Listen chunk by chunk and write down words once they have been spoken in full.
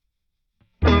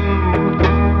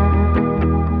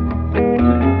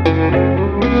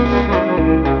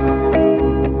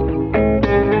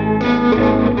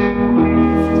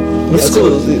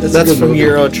That's from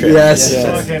Eurotrip. Yes.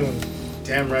 Fucking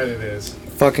damn right it is.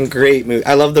 Fucking great movie.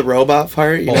 I love the robot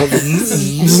part. You know,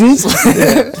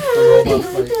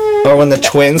 or when the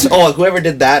twins. Oh, whoever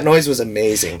did that noise was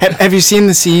amazing. Have you seen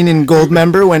the scene in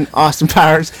Goldmember when Austin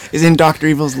Powers is in Dr.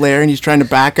 Evil's lair and he's trying to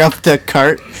back up the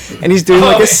cart and he's doing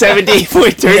like a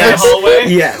 70-point turn? Yes.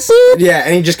 Yes. Yeah,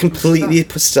 and he just completely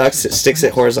sticks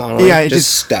it horizontally. Yeah, it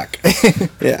just stuck.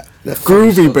 Yeah.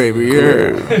 Groovy, baby.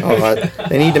 Yeah. Oh,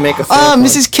 they need to make a film. Oh,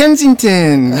 Mrs.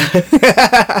 Kensington.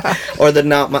 Or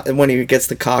when he gets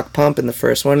the cock pump in the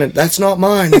first one. That's not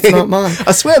mine. That's not mine.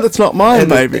 I swear that's not mine,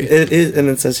 baby. It is, and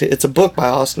it says it's a book by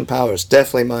Austin Powers.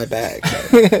 Definitely my bag.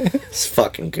 It's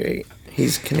fucking great.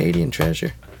 He's a Canadian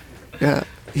treasure. Yeah,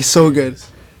 he's so good.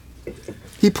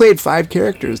 He played 5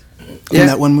 characters in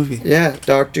that one movie. Yeah,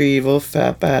 Dr. Evil,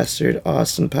 Fat Bastard,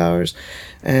 Austin Powers,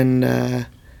 and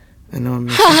I know I'm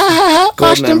missing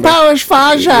Austin Powers,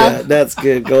 Faja. Yeah, that's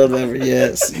good. Goldmember.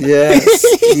 Yes. Yes.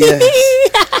 Yes.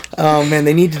 Oh man,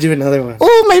 they need to do another one.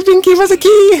 Oh, my pinky was a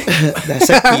key. That's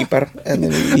a keeper, and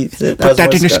then he eats it. Put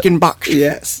that in a skin box.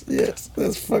 Yes. Yes.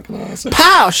 That's fucking awesome.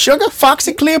 Pow, Sugar,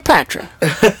 Foxy, Cleopatra.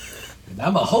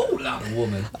 I'm a whole lot of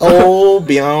woman. Oh,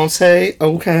 Beyonce.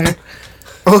 Okay.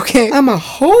 Okay. I'm a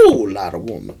whole lot of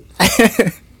woman.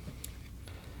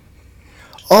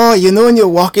 Oh, you know when you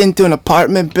walk into an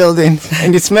apartment building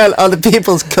and you smell other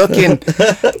people's cooking,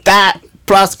 that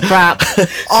plus crap.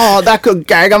 Oh, that could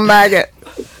gag a maggot.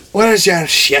 What is your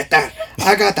shit there?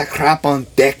 I got the crap on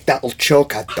deck that'll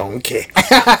choke a donkey.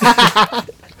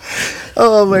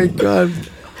 Oh my god.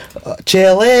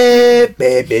 Chili,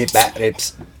 baby, back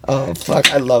ribs. Oh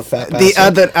fuck, I love Fat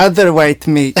Bastard. The other white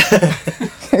meat.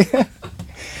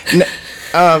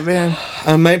 Oh man.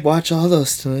 I might watch all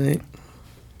those tonight.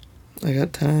 I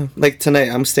got time. Like tonight,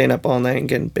 I'm staying up all night and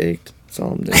getting baked. That's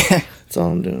all I'm doing. That's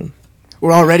all I'm doing.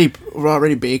 We're already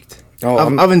baked.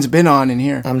 Oh, oven's been on in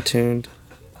here. I'm tuned.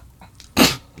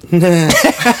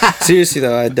 Seriously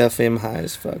though, I definitely am high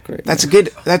as fuck right now.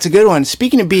 That's a good one.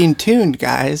 Speaking of being tuned,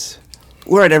 guys,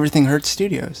 we're at Everything Hurts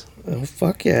Studios. Oh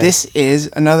fuck yeah! This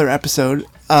is another episode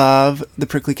of the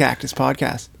Prickly Cactus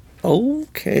podcast.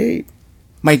 Okay.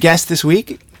 My guest this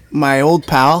week, my old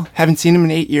pal. Haven't seen him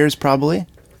in 8 years, probably.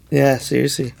 Yeah,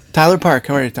 seriously. Tyler Parke.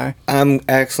 How are you, Ty? I'm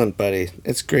excellent, buddy.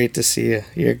 It's great to see you.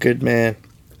 You're a good man.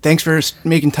 Thanks for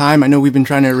making time. I know we've been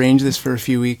trying to arrange this for a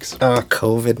few weeks. Oh,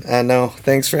 COVID. I know.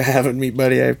 Thanks for having me,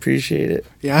 buddy. I appreciate it.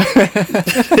 Yeah.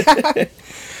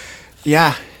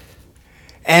 Yeah.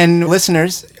 And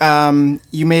listeners,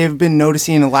 you may have been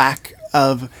noticing a lack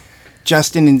of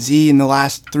Justin and Z in the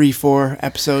last 3-4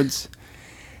 episodes.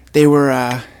 They were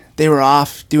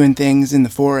off doing things in the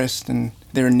forest, and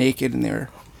they were naked, and they were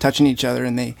touching each other,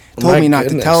 and they told me not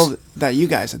to tell that you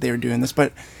guys that they were doing this,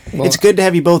 but it's good to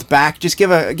have you both back. Just give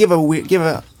a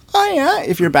oh yeah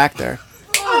if you're back there.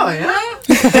 Oh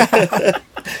yeah.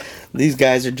 These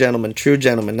guys are gentlemen, true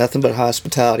gentlemen. Nothing but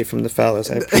hospitality from the fellas.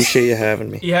 I appreciate you having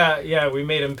me. Yeah, we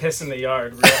made him piss in the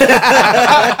yard.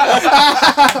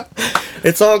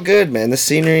 It's all good, man. The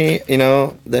scenery,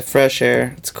 the fresh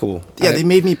air, it's cool. Yeah, they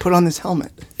made me put on this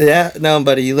helmet. Yeah, no,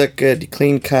 buddy, you look good. You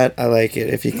clean cut. I like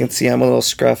it. If you can see, I'm a little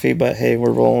scruffy, but hey,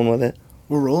 we're rolling with it.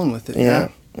 We're rolling with it. Yeah.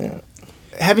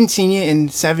 Haven't seen you in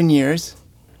 7 years.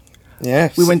 Yeah.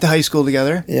 We went to high school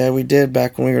together. Yeah, we did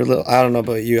back when we were little. I don't know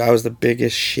about you. I was the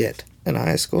biggest shit in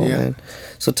high school, man.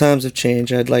 So times have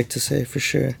changed, I'd like to say, for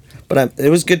sure. But it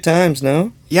was good times,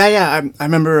 no? Yeah. I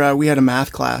remember we had a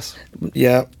math class.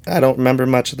 Yeah, I don't remember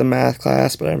much of the math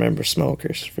class, but I remember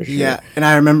smokers, for sure. Yeah, and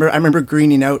I remember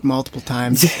greening out multiple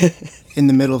times in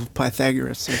the middle of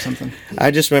Pythagoras or something.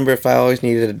 I just remember if I always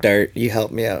needed a dart, you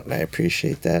helped me out, and I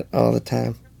appreciate that all the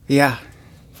time. Yeah.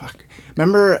 Fuck.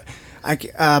 Remember...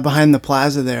 behind the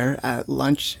plaza there at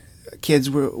lunch, kids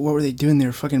what were they doing? They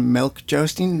were fucking milk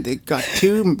jousting. They got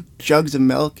 2 jugs of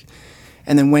milk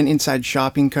and then went inside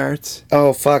shopping carts.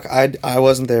 Oh fuck, I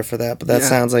wasn't there for that, but that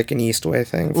sounds like an Eastway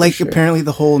thing. Like sure. Apparently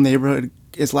the whole neighborhood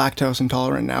is lactose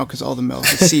intolerant now because all the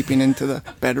milk is seeping into the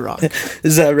bedrock.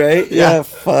 Is that right? Yeah.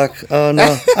 Fuck. Oh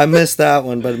no, I missed that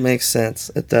one, but it makes sense.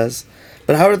 It does.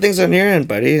 But how are things on your end,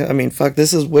 buddy? I mean, fuck,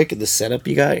 this is wicked. The setup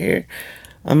you got here.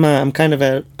 I'm kind of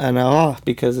at an awe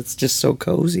because it's just so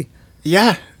cozy.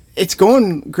 Yeah, it's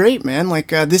going great, man. Like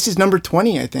this is number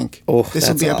 20, I think. Oh, this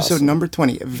will be episode awesome. number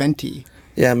 20, Venti.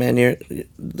 Yeah, man,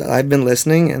 I've been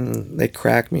listening and they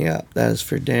crack me up. That is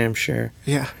for damn sure.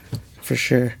 Yeah, for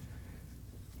sure.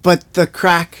 But the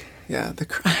crack.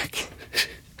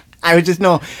 I would just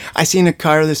know. I seen a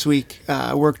car this week,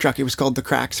 a work truck. It was called the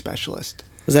Crack Specialist.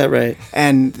 Is that right?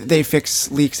 And they fix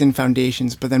leaks in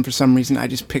foundations, but then for some reason I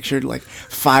just pictured like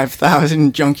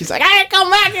 5,000 junkies like, "Hey, come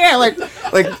back here!" Like.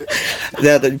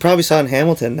 Yeah, that you probably saw in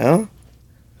Hamilton, no?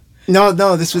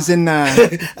 No, this was in. I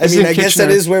mean, I guess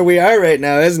that is where we are right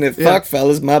now, isn't it? Yeah. Fuck,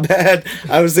 fellas, my bad.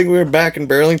 I was thinking we were back in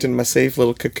Burlington, my safe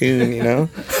little cocoon, you know?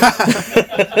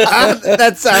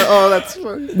 That's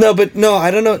funny. No, but no,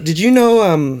 I don't know. Did you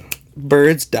know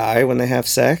birds die when they have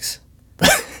sex?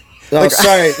 Oh,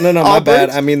 sorry. No, my bad.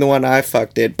 birds? I mean the one I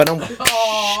fucked did. But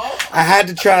I had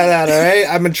to try that, all right?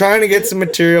 I've been trying to get some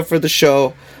material for the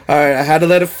show. All right, I had to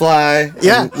let it fly.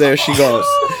 Yeah. And there she goes.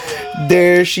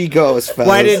 There she goes, fellas.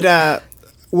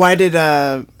 Why did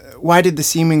the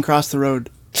semen cross the road?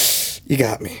 You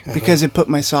got me. Because it put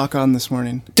my sock on this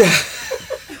morning.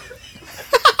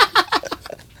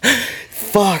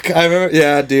 Fuck, I remember.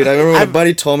 Yeah, dude, I remember when a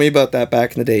buddy told me about that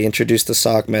back in the day. He introduced the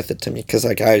sock method to me because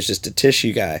like I was just a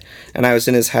tissue guy, and I was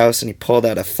in his house and he pulled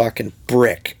out a fucking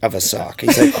brick of a sock.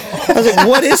 He's like, I was like,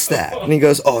 what is that? And he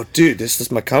goes, oh, dude, this is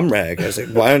my cum rag. I was like,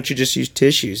 why don't you just use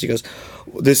tissues? He goes,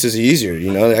 this is easier,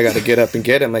 you know. I got to get up and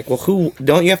get it. I'm like, well, who?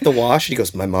 Don't you have to wash it? He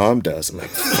goes, my mom does. I'm like,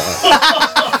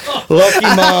 fuck. Lucky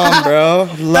mom, bro.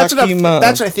 Lucky mom.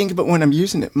 That's what I think about when I'm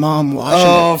using it. Mom washing it.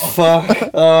 Oh,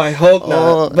 fuck. Oh, I hope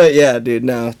not. But yeah, dude,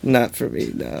 no, not for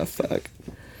me. No, fuck.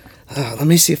 Let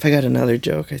me see if I got another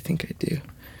joke. I think I do.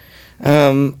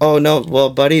 Oh, no. Well,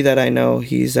 a buddy that I know,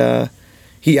 he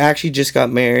actually just got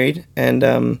married,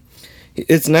 and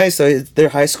it's nice though. They're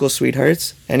high school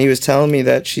sweethearts, and he was telling me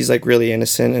that she's like really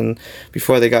innocent. And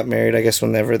before they got married, I guess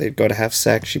whenever they'd go to have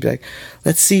sex, she'd be like,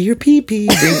 "Let's see your pee pee,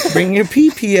 bring your pee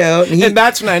pee out." And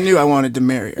that's when I knew I wanted to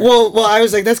marry her. Well, I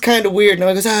was like, that's kind of weird. And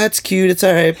I goes, it's cute, it's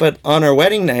all right. But on our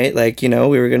wedding night, like, you know,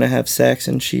 we were gonna have sex,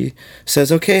 and she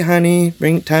says, "Okay, honey,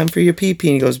 bring time for your pee pee."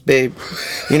 And he goes, "Babe,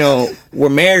 you know, we're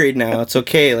married now. It's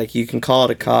okay. Like, you can call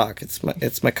it a cock. It's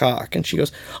my cock." And she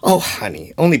goes, "Oh,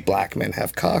 honey, only black men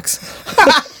have cocks."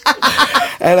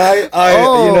 And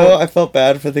I felt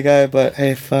bad for the guy, but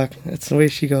hey, fuck, that's the way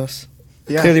she goes.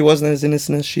 Yeah. Clearly wasn't as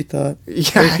innocent as she thought.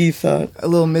 Yeah. Or he thought. A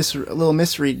little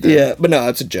misread there. Yeah, but no,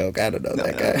 it's a joke. I don't know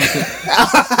that guy.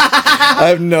 I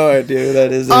have no idea who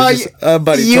that is. A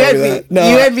buddy told me that. No,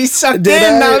 you had me sucked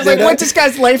in. I was like, what's this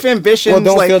guy's life ambitions? Well,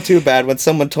 don't feel too bad. When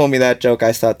someone told me that joke,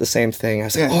 I thought the same thing. I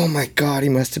was like, oh my God, he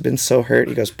must have been so hurt.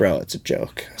 He goes, bro, it's a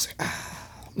joke. I was like,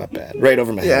 my bad. Right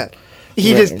over my head.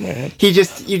 You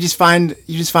just find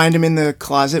him in the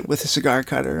closet with a cigar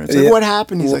cutter. It's like, what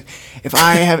happened? He's like,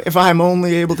 if I'm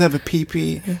only able to have a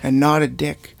pee-pee and not a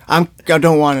dick, I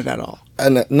don't want it at all.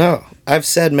 No, I've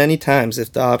said many times,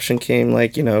 if the option came,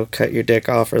 like, you know, cut your dick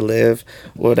off or live,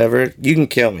 whatever, you can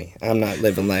kill me. I'm not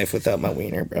living life without my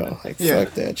wiener, bro. Like,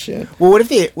 fuck that shit. Well, what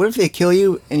if they kill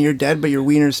you and you're dead, but your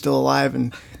wiener's still alive,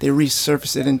 and they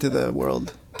resurface it into the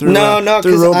world through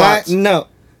robots? No.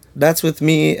 That's with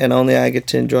me, and only I get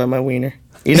to enjoy my wiener.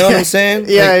 You know what I'm saying?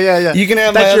 Yeah. You can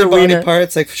have my other body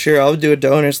parts. Like, sure, I'll do a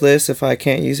donor's list if I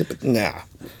can't use it, but no.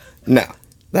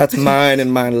 That's mine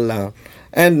and mine alone.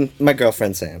 And my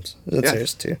girlfriend Sam's. That's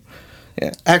hers too.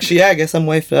 Yeah. Actually, I guess I'm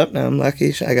wifed up now. I'm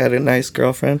lucky. I got a nice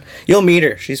girlfriend. You'll meet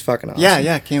her. She's fucking awesome.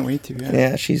 Yeah. Can't wait to.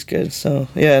 Yeah, she's good. So,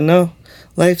 yeah, no.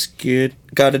 Life's good.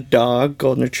 Got a dog,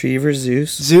 golden retriever,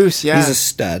 Zeus. Yeah. He's a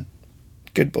stud.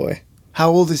 Good boy. How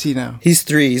old is he now? He's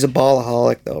 3. He's a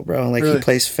ballaholic, though, bro. Like, really? He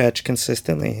plays fetch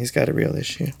consistently. He's got a real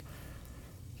issue.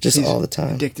 He's all the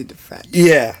time. Addicted to fetch.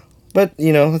 Yeah. But,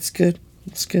 you know, it's good.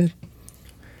 It's good.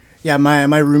 Yeah,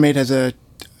 my roommate has a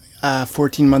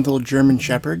 14-month-old German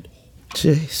Shepherd.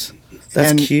 Jeez.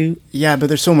 That's cute. Yeah, but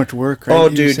there's so much work, right? Oh,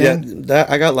 dude, yeah.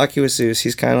 I got lucky with Zeus.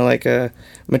 He's kind of like a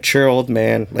mature old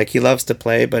man. Like, he loves to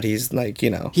play, but he's like, you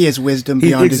know. He has wisdom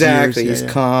beyond his years. Exactly. He's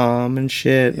calm and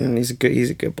shit, and he's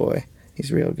a good boy. He's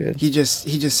real good. He just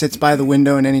sits by the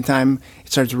window, and anytime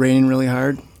it starts raining really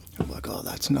hard, I'm like, oh,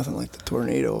 that's nothing like the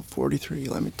tornado of 43,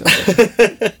 let me tell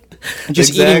you.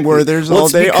 Just eating Werthers all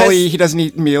day. He doesn't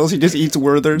eat meals. He just eats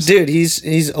Werthers. Dude,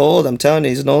 he's old. I'm telling you,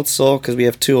 he's an old soul, because we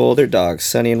have 2 older dogs,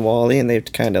 Sonny and Wally, and they've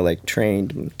kind of like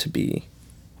trained him to be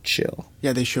chill.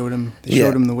 Yeah, they showed him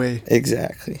the way.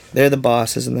 Exactly. They're the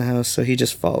bosses in the house, so he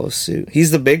just follows suit.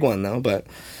 He's the big one, though, but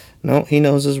no, he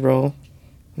knows his role.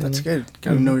 That's good.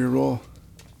 Got to know your role.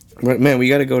 Man, we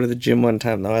got to go to the gym one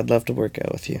time, though. I'd love to work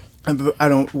out with you. I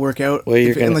don't work out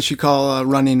unless you call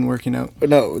running working out.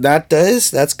 No, that's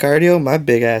cardio. My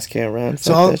big ass can't run.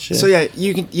 So yeah,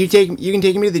 you can take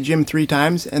me to the gym 3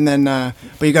 times, and then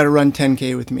but you got to run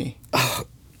 10K with me. Oh,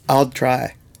 I'll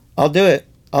try. I'll do it.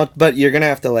 But you're gonna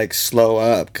have to like slow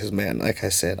up, because man, like I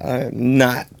said, I'm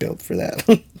not built for that.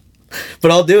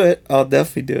 But I'll do it. I'll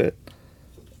definitely do it.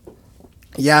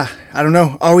 Yeah, I don't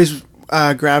know. Always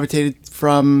gravitated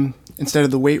from instead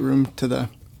of the weight room to the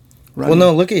Well, running.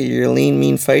 no, look at you. You're a lean,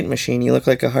 mean fight machine. You look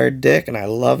like a hard dick, and I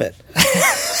love it.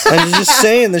 I'm just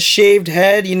saying, the shaved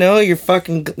head, you know, you're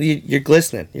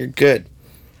glistening. You're good.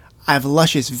 I have a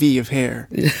luscious V of hair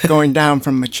going down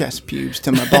from my chest pubes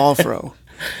to my ball fro.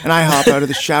 And I hop out of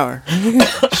the shower.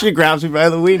 She grabs me by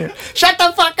the wiener. Shut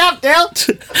the fuck up, Dale!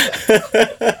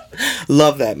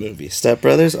 Love that movie. Step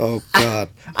Brothers? Oh, God.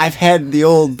 I've had the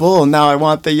old bull, now I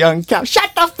want the young cow.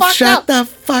 Shut the fuck up! Shut the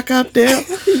fuck up, Dale.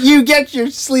 You get your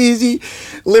sleazy,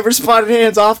 liver-spotted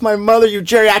hands off my mother, you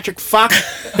geriatric fuck.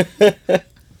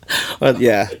 Well,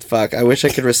 yeah, fuck. I wish I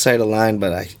could recite a line,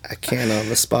 but I can't on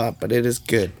the spot, but it is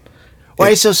good. Why are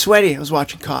you so sweaty? I was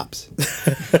watching Cops.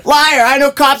 Liar! I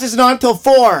know Cops isn't on until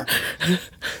 4.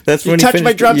 That's You when touched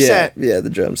my drum yeah, set. Yeah, the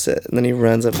drum set. And then he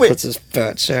runs up and Wait. puts his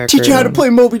fat shacker Teach you how to on. play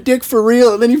Moby Dick for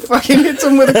real, and then he fucking hits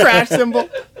him with a crash cymbal.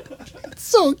 It's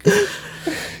so good.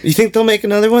 You think they'll make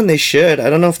another one? They should. I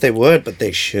don't know if they would, but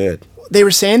they should. They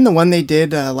were saying the one they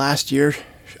did last year,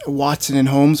 Watson and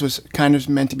Holmes, was kind of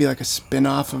meant to be like a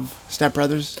spin-off of Step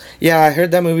Brothers. Yeah, I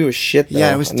heard that movie was shit, though.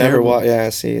 Yeah, it was I never terrible. Yeah,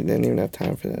 see, didn't even have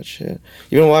time for that shit.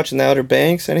 You been watching The Outer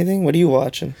Banks, anything? What are you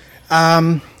watching?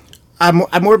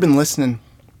 I've more been listening,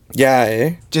 Yeah,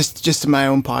 eh? just to my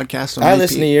own podcast. On I repeat.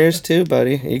 listen to yours, too,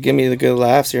 buddy. You give me the good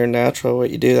laughs. You're a natural at what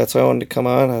you do. That's why I wanted to come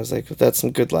on. I was like, that's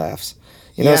some good laughs.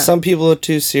 You know, Yeah. some people are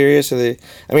too serious, or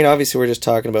I mean, obviously, we're just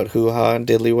talking about hoo-ha and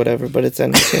diddly, whatever, but it's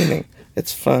entertaining.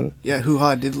 It's fun. Yeah,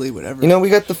 hoo-ha, diddly, whatever. You know, we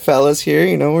got the fellas here.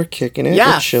 You know, we're kicking it.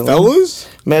 yeah, We're chilling. fellas.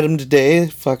 Met him today.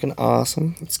 Fucking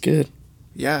awesome. It's good.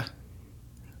 Yeah,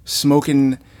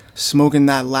 smoking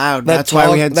that loud. That That's why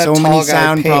tall- we had that so tall many guy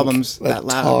sound Pink. problems. That That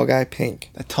loud. tall guy Pink.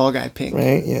 That tall guy Pink.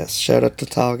 Right? Yes. Shout out to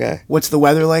tall guy. What's the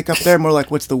weather like up there? More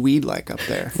like, what's the weed like up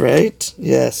there? Right?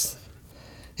 Yes.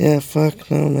 Yeah, fuck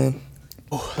no, man.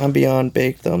 Oh. I'm beyond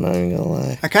baked, though. I'm not even gonna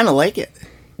lie. I kind of like it.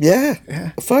 Yeah.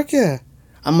 Yeah. Fuck yeah.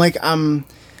 I'm like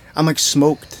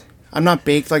smoked. I'm not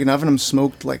baked like an oven. I'm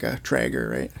smoked like a Traeger,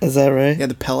 right? Is that right? Yeah,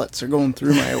 the pellets are going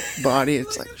through my body.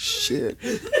 It's like shit.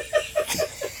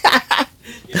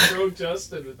 You broke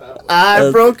Justin with that one. I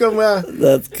broke them.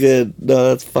 That's good. No,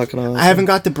 that's fucking awesome. I haven't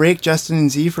got to break Justin and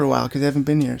Z for a while because they haven't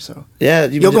been here. So Yeah.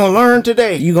 you're gonna learn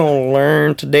today. You gonna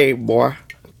learn today, boy.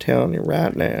 I'm telling you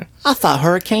right now. I thought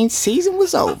hurricane season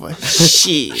was over.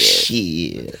 Shit.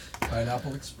 Shit.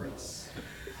 Pineapple Express.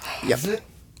 Yep.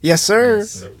 Yes, sir.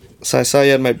 So I saw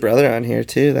you had my brother on here,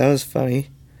 too. That was funny.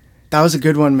 That was a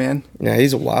good one, man. Yeah,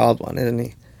 he's a wild one, isn't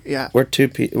he? Yeah. We're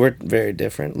very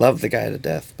different. Love the guy to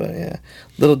death, but yeah,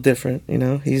 little different. You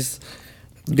know, he's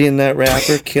being that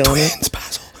rapper, killing Twins,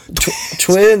 Basil. it.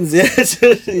 Twins, yes,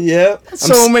 yeah.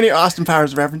 So many Austin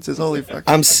Powers references. Holy fuck.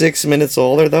 I'm 6 minutes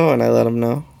older though, and I let him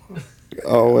know.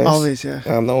 Always. Always, yeah.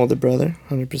 I'm the older brother,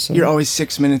 100%. You're always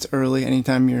 6 minutes early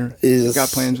anytime Is- got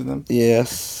plans with them.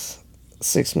 Yes,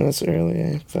 6 minutes early.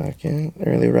 Eh? Fuck yeah,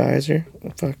 early riser.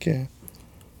 Fuck yeah.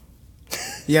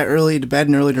 Yeah, early to bed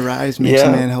and early to rise makes Yeah.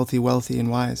 a man healthy, wealthy, and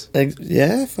wise.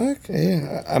 Yeah, fuck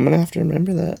yeah. I'm gonna have to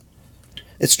remember that.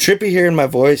 It's trippy hearing my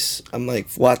voice. I'm like,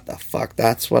 what the fuck?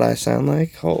 That's what I sound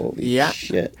like? Holy Yeah.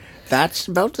 shit. That's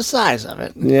about the size of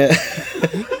it. Yeah.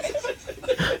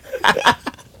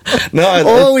 No,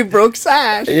 Oh, we broke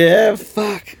Sash. yeah,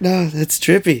 fuck. No, it's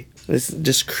trippy. It's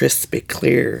just crispy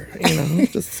clear, you know?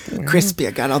 Just, Crispy.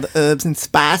 I got all the herbs and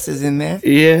spices in there.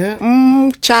 yeah.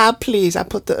 Child, please. I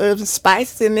put the herbs and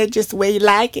spices in there just the way you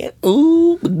like it.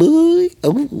 Ooh, boy.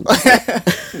 Ooh.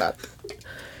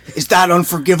 Is that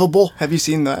unforgivable? Have you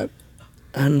seen that?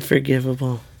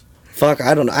 Unforgivable. Fuck,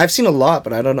 I don't know. I've seen a lot,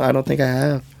 but I don't think I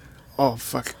have. Oh,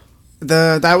 fuck.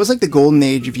 That was like the golden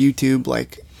age of YouTube.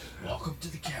 Like, Welcome to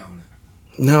the counter.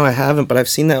 No, I haven't, but I've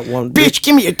seen that one. bitch,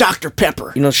 give me a Dr.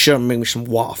 Pepper. You know, sure, make me some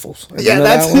waffles. You Yeah, know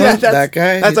that's that one? yeah, that's, that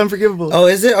guy. That's unforgivable. Oh,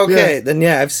 is it? Okay, Yeah. then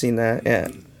yeah, I've seen that. Yeah,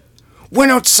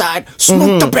 Went outside,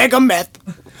 smoked a bag of meth,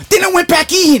 then I went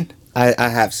back in. I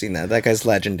have seen that. That guy's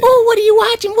legendary. Oh, what are you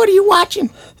watching? What are you watching?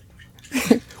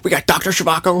 We got Dr.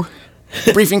 Shavako,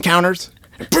 Brief Encounters,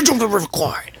 and Bridge over the River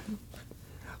Kwai.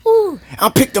 Ooh,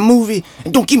 I'll pick the movie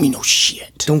and don't give me no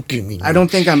shit. Don't give me. I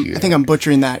think I'm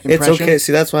butchering that It's impression. okay.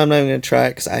 See, that's why I'm not even gonna try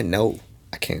it because I know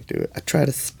I can't do it. I try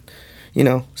to,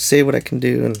 say what I can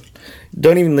do and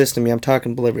don't even listen to me. I'm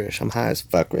talking gibberish. I'm high as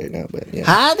fuck right now, but yeah,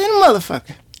 Higher than a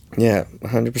motherfucker. yeah,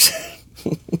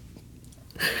 100%.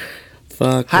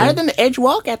 Fuck. Higher man. than the Edge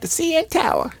Walk at the CN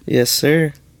Tower. Yes,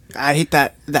 sir. I hate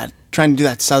that trying to do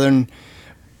that southern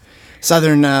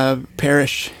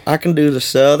parish. I can do the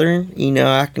southern.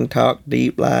 I can talk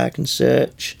deep like and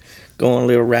such. Go on a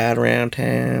little ride around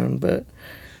town, but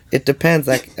it depends.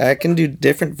 I can do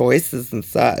different voices and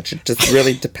such. It just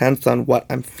really depends on what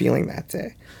I'm feeling that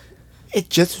day. It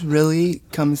just really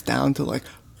comes down to like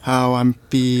how I'm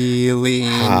feeling.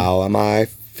 How am I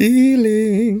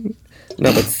feeling?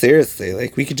 No, but seriously,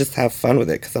 like we could just have fun with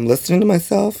it because I'm listening to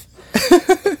myself,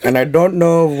 and I don't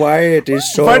know why it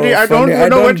is so Buddy, I funny. don't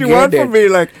know what you want get from me.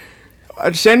 Like,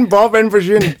 send Bob and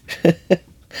Virginia.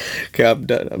 Okay, I'm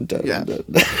done. I'm done. Yeah. I'm done.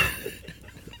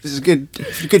 This is good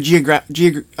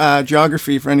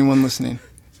geography for anyone listening.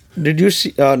 Did you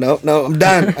see? Oh no, I'm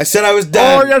done. I said I was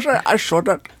done. Oh yes, I shot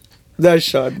that. That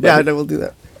shot. Yeah, I will do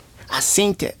that. I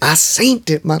synced it. I synced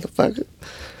it, motherfucker.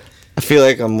 I feel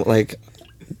like I'm like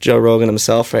Joe Rogan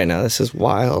himself right now. This is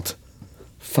wild.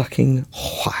 Fucking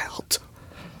wild.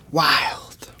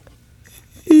 Wild.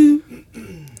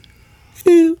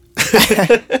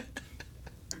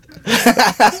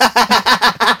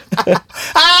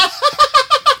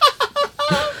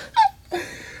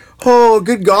 Oh,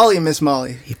 good golly, Miss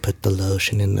Molly. He put the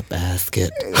lotion in the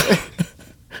basket.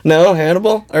 No,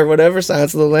 Hannibal or whatever.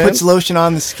 Silence of the Lambs. Puts lotion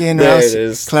on the skin. There Or else it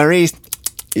is. Clarice.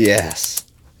 Yes.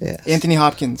 Yes. Anthony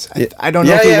Hopkins. Yeah. I don't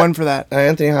know if he won for that.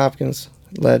 Anthony Hopkins,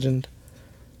 legend.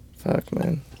 Fuck,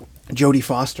 man. Jodie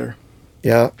Foster.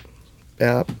 Yeah.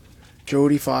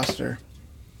 Jodie Foster.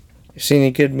 You seen any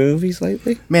good movies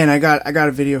lately? Man, I got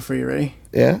a video for you. Ready?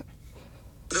 Yeah.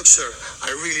 Look, sir,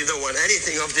 I really don't want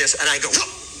anything of this. And I go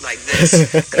like this,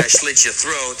 and I slit your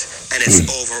throat, and it's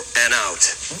over and out.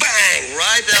 Bang!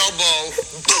 Right elbow.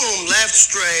 Boom! Left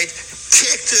straight.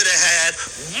 Kick to the head.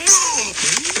 Boom!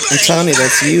 Bang, I'm telling you,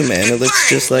 that's you, man. It looks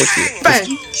bang, just like you.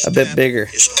 Bang! Just a bit bigger.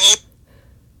 It's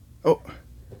over.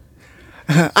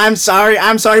 Oh. I'm sorry.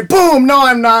 Boom! No,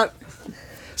 I'm not.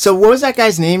 So what was that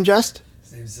guy's name, Just?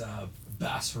 His name's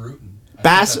Bass Rutten. I think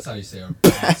Bass- That's how you say it.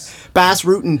 Bass. Bass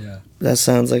Rutten. Yeah. That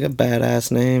sounds like a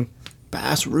badass name.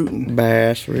 Bass Rutten.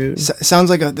 Bass Root. Sounds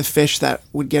like the fish that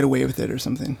would get away with it or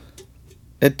something.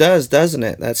 It does, doesn't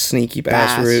it? That sneaky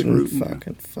Bass Bass Root. Rootin'.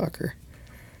 Fucking fucker.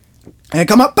 And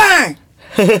come up, bang!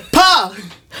 Pow!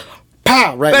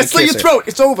 Pow! Right in Let's the slit your kisser. throat.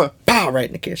 It's over. Pow! Right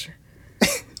in the kisser.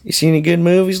 You seen any good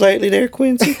movies lately there,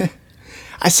 Quincy?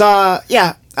 I saw,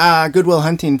 Goodwill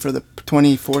Hunting for the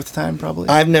 24th time, probably.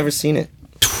 I've never seen it.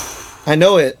 I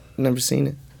know it. Never seen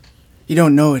it. You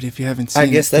don't know it if you haven't seen it. I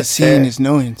guess that's seeing fair. is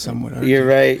knowing somewhat. aren't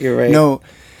You're you? right. No,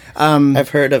 I've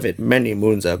heard of it many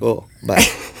moons ago, but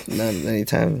not any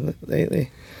time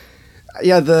lately.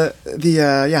 yeah, the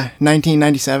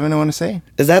 1997. I want to say.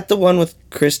 Is that the one with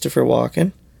Christopher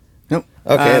Walken? Nope.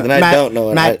 Okay, then I don't know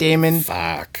it. Matt Damon.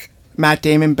 Fuck. Matt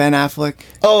Damon, Ben Affleck.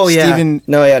 Oh yeah. Steven.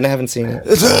 No, yeah, I haven't seen it.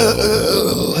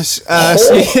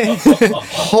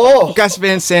 Oh, Gus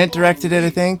Van Sant directed it, I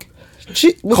think.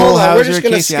 hold on. We're Hauser, just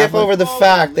gonna Casey skip Affleck. over the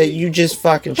fact that you just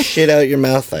fucking shit out your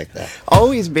mouth like that.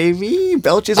 Always, baby.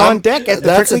 Belch is on deck at the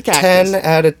That's Prickly a Cactus. 10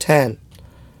 out of 10.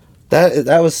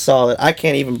 That was solid. I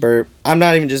can't even burp. I'm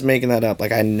not even just making that up.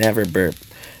 Like, I never burp.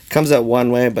 Comes out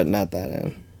one way, but not that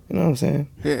end. You know what I'm saying?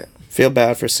 Yeah, Feel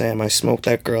bad for Sam. I smoked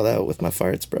that girl out with my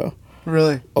farts, bro.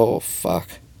 really. Oh, fuck.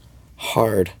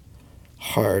 Hard.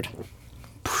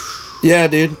 Yeah,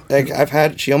 dude.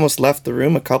 Like, she almost left the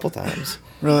room a couple times.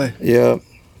 Really. Yeah.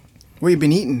 What you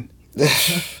been eating?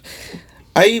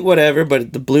 I eat whatever,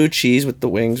 but the blue cheese with the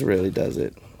wings really does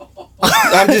it.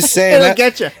 I'm just saying. It'll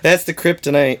get ya. That's the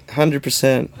kryptonite,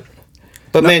 100%.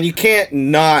 But man, you can't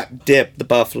not dip the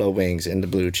buffalo wings into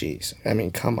blue cheese. I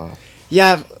mean, come on.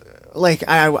 Yeah, like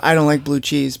I don't like blue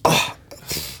cheese. But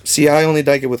See, I only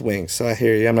like it with wings, so I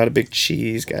hear you. I'm not a big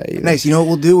cheese guy either. nice. You know what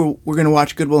we'll do? We're gonna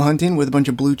watch Good Will Hunting with a bunch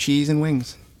of blue cheese and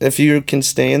wings. If you can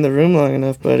stay in the room long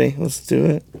enough, buddy, let's do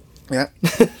it. Yeah.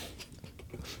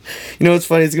 You know what's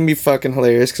funny? It's going to be fucking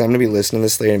hilarious because I'm going to be listening to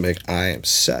this later and be like, I am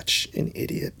such an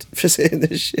idiot for saying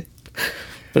this shit.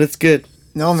 But it's good.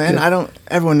 No, man. good.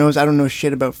 Everyone knows I don't know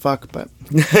shit about fuck, but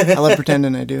I love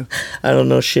pretending I do. I don't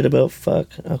know shit about fuck.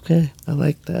 Okay, I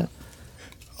like that.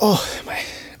 Oh my.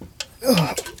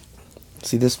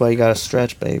 See, this is why you got to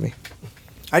stretch, baby.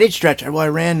 I did stretch. Well, I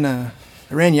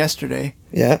ran yesterday,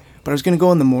 Yeah? but I was gonna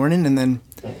go in the morning, and then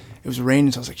it was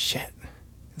raining, so I was like, shit.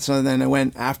 So then I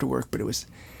went after work, but it was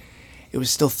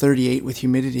still 38 with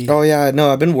humidity. Oh, yeah,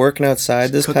 no, I've been working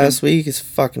outside this Cooking. past week. It's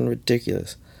fucking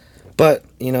ridiculous. But,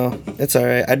 you know, it's all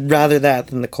right. I'd rather that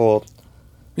than the cold.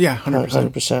 Yeah,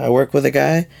 100%. 100%. I work with a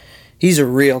guy. He's a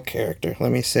real character.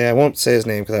 Let me say. I won't say his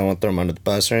name because I don't want to throw him under the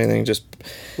bus or anything. Just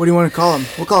What do you want to call him?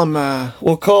 We'll call him.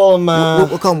 we'll call him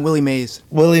We'll call him Willie Mays.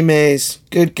 Willie Mays.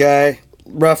 Good guy.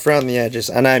 Rough around the edges,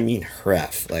 and I mean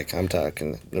rough. Like, I'm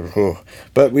talking.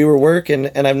 But we were working,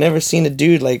 and I've never seen a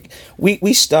dude like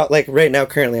we stopped. Like right now,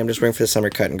 currently, I'm just working for the summer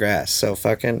cutting grass. So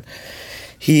fucking,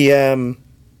 he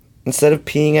instead of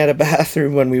peeing at a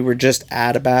bathroom when we were just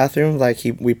at a bathroom, like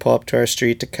we pull up to our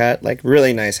street to cut, like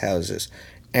really nice houses,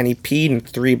 and he peed in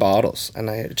 3 bottles, and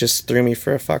it just threw me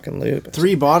for a fucking loop.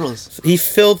 3 bottles. He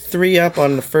filled 3 up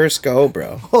on the first go,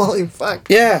 bro. Holy fuck.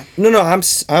 Yeah, no,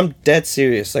 I'm dead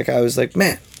serious. Like, I was like,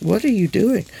 man, what are you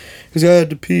doing? Because I had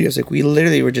to pee. I was like, we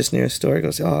literally were just near a store. He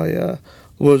goes, oh yeah,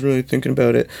 I wasn't really thinking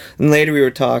about it. And later we were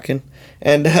talking,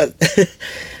 and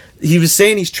he was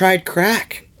saying he's tried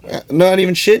crack. Not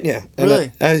even shitting you. And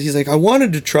Really? He's like, I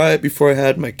wanted to try it before I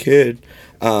had my kid,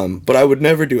 but I would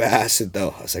never do acid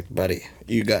though. I was like, buddy,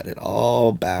 you got it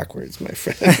all backwards, my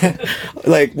friend.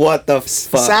 Like, what the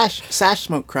fuck? Sash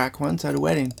smoked crack once at a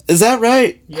wedding. Is that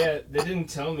right? Yeah, they didn't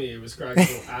tell me it was crack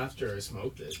until after I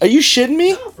smoked it. Are you shitting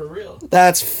me? No, for real.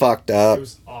 That's fucked It up.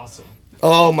 was awesome.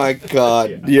 Oh my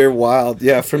god, Yeah. you're wild.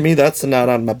 Yeah, for me, that's not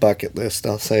on my bucket list.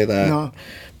 I'll say that. No.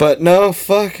 But no,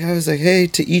 fuck. I was like, hey,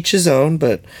 to each his own,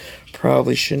 but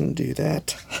probably shouldn't do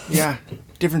that. Yeah.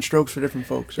 Different strokes for different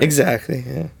folks. Right? Exactly.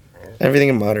 Yeah. Everything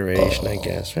in moderation, I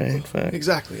guess. Right. Fuck.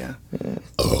 Exactly, yeah.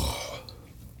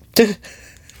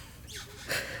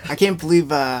 I can't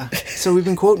believe. So we've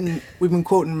been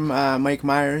quoting Mike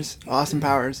Myers, Austin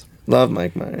Powers. Love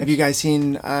Mike Myers. Have you guys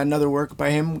seen another work by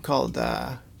him called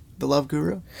The Love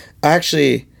Guru?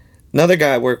 Actually, another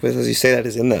guy I work with, as you say that,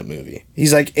 is in that movie.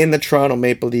 He's like in the Toronto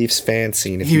Maple Leafs fan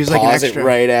scene. If He you was like an pause it extra.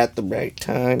 right at the right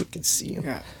time, you can see him.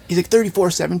 Yeah. He's like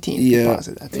 34-17. Yeah.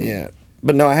 Deposit, that's it. Yeah.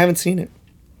 But no, I haven't seen it.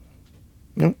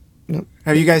 Nope.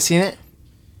 Have you guys seen it?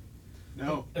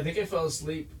 No. I think I fell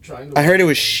asleep trying to. I heard it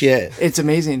was shit. It's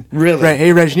amazing. Really? Right. Hey,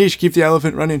 Rajneesh, keep the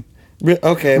elephant running.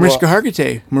 Okay. Well, Mariska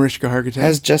Hargitay. Mariska Hargitay.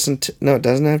 has Justin... No, it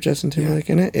doesn't have Justin Timberlake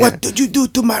in it? Yeah. What did you do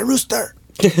to my rooster?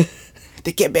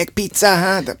 The Quebec pizza,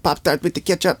 huh? The Pop-Tart with the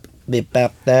ketchup. They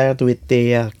popped that with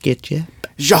the ketchup.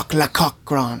 Jacques Lecoq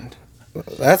Grand.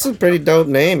 That's a pretty dope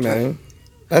name, man.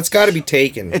 That's got to be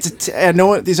taken.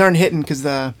 No, these aren't hitting because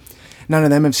none of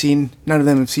them have seen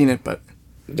it, but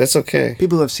That's okay.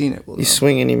 people who have seen it will You know.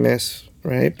 swing and you miss,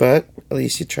 right? But at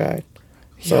least you tried.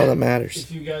 That's all that matters.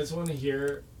 If you guys want to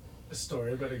hear a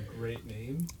story about a great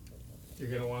name, you're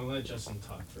going to want to let Justin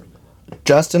talk for a minute.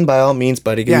 Justin, by all means,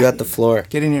 buddy, you Yeah. got the floor.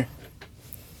 Get in here.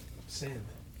 Sam,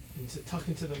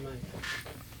 talking to the mic.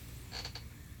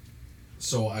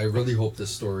 So I really hope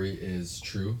this story is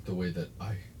true, the way that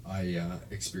I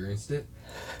experienced it.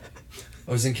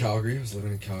 I was in Calgary. I was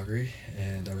living in Calgary,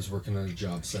 and I was working on a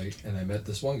job site, and I met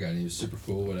this one guy, and he was super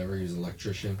cool, whatever. He was an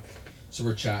electrician. So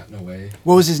we're chatting away.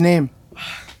 What was his name?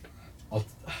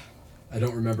 I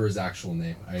don't remember his actual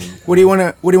name. What do you want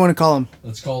to call him?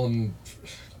 Let's call him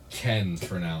Ken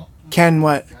for now. Ken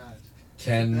what?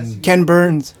 Ken. Ken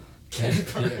Burns. Ken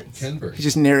Burke. He's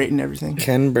just narrating everything.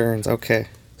 Ken Burns, okay.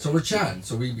 So we're chatting.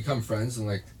 So we become friends and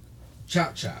like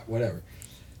chat, whatever.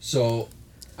 So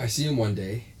I see him one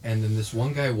day, and then this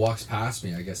one guy walks past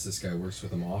me. I guess this guy works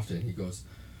with him often. He goes,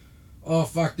 "Oh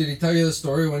fuck, did he tell you the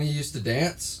story when he used to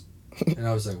dance?" And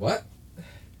I was like, "What?"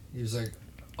 He was like,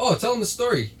 "Oh, tell him the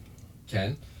story,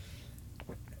 Ken."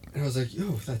 And I was like, "Yo,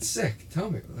 that's sick.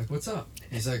 Tell me, like, what's up?"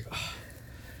 He's like,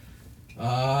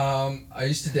 I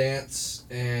used to dance,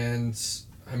 and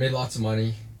I made lots of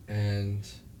money, and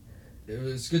it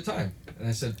was a good time." And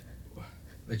I said,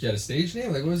 "Like, you had a stage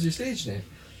name? Like, what was your stage name?"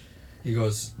 He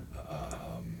goes,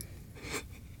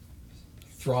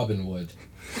 Throbbinwood.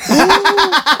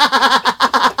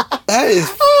 That is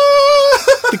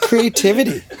the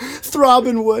creativity.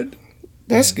 Throbbing Wood.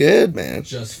 That's good, man.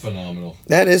 Just phenomenal.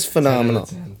 That is phenomenal.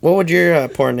 10 out of 10. What would your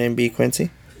porn name be,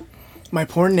 Quincy? My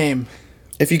porn name.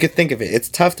 If you could think of it. It's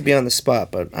tough to be on the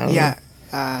spot, but I don't know.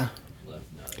 Yeah.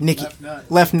 Left nut. Nikki. Left nut.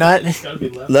 Left Nut. It's got to be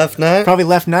left. Left nut? Probably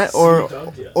Left Nut or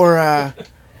Dubbed ya.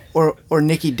 or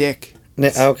Nikki Dick.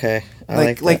 Okay. I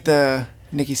Like that. the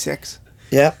Nikki Six.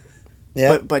 Yep.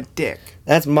 Yep. But Dick.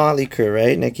 That's Motley Crue,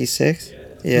 right? Nikki Six?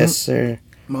 Yes, sir.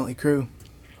 Motley Crue.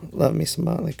 Love me some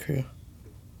Motley Crue.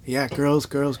 Yeah, girls,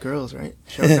 right?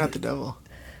 Shouting out the devil.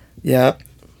 Yep.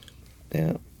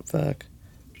 Yeah. Fuck.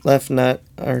 Left nut.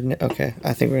 Okay.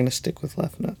 I think we're going to stick with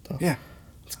left nut, though. Yeah.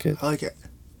 It's good. I like it.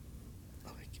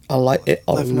 I like it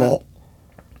a Left lot. nut.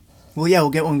 Well, yeah,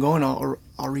 we'll get one going. I'll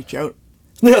reach out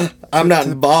I'm not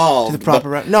involved. to the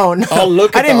proper. No. I'll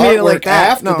look I at the didn't mean it artwork like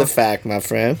that. after No. the fact, my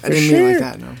friend. I didn't mean it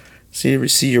like that. No.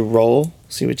 See your roll.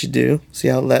 See what you do. See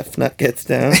how left nut gets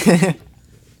down.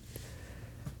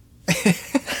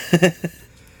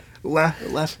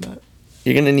 Left nut.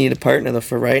 You're gonna need a partner though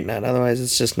for right nut. Otherwise,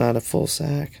 it's just not a full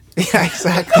sack. Yeah,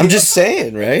 exactly. I'm just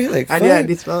saying, right? Like, I fuck,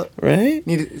 need to spell it. right?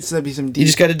 Need it. So that'd be some deep. You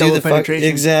just got to do double the fuck. penetration.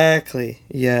 Exactly.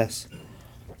 Yes.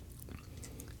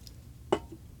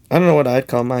 I don't know what I'd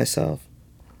call myself.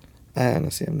 I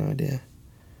honestly have no idea.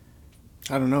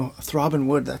 I don't know. Throbbing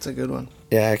Wood, that's a good one.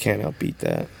 Yeah, I can't outbeat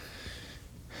that.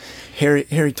 Harry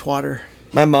Twatter.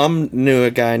 My mom knew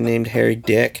a guy named Harry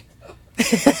Dick.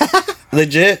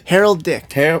 Legit. Harold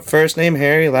Dick. First name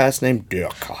Harry, last name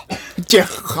Dick.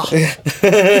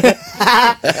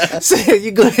 So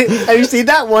you go. Have you seen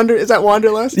that Is that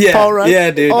Wanderlust? Yeah, Paul Rudd?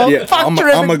 yeah, dude. Oh, Yeah. fuck, I'm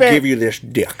terrific gonna band. give you this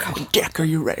Dick. Dick, are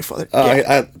you ready for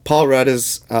it? Paul Rudd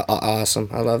is awesome.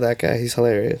 I love that guy. He's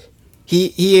hilarious.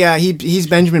 He's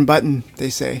Benjamin Button. They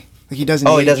say like he doesn't.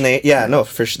 Oh, he age. doesn't age. Yeah, no,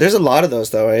 for sure. There's a lot of those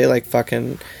though, right? Like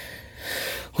fucking.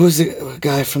 Who's the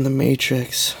guy from The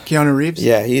Matrix? Keanu Reeves.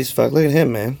 Yeah, he's fuck. Look at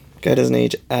him, man. Guy doesn't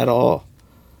age at all.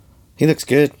 He looks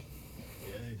good.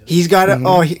 He's got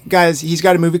a guys. He's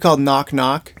got a movie called Knock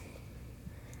Knock.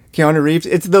 Keanu Reeves.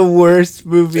 It's the worst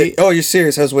movie. Oh, you're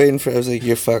serious? I was waiting for. I was like,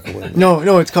 you're fucking with me.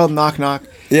 No, it's called Knock Knock.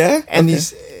 Yeah. And Okay.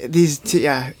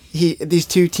 these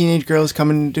two teenage girls come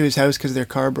into his house because their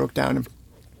car broke down,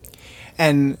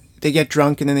 and they get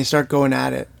drunk and then they start going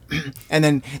at it, and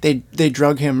then they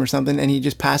drug him or something, and he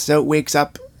just passes out, wakes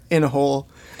up in a hole.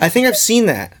 I think I've seen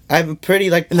that. I'm pretty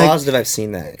positive I've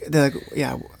seen that. They're like,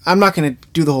 yeah, I'm not gonna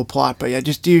do the whole plot, but yeah,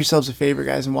 just do yourselves a favor,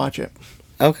 guys, and watch it.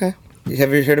 Okay.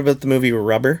 Have you heard about the movie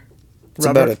Rubber? It's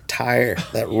Rubber? about a tire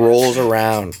that rolls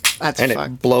around That's and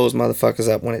fucked. it blows motherfuckers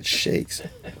up when it shakes.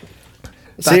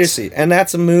 Seriously, and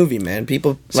that's a movie, man.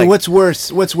 People. So what's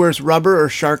worse? What's worse, Rubber or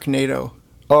Sharknado?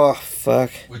 Oh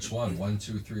fuck! Which one? 1,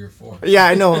 2, 3, or 4? Yeah,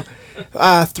 I know.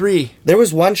 3. There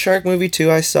was one shark movie too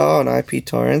I saw on IP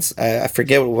torrents. I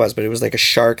forget what it was, but it was like a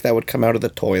shark that would come out of the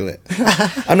toilet.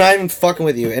 I'm not even fucking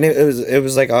with you, and it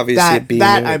was like obviously a B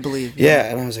that movie. I believe.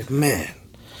 Yeah, and I was like, man,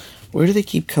 where do they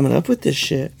keep coming up with this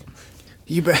shit?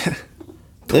 You bet.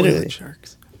 Literally. Toilet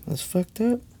sharks. That's fucked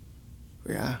up.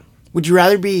 Yeah. Would you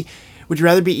rather be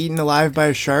eaten alive by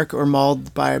a shark or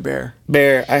mauled by a bear?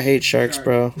 Bear, I hate sharks,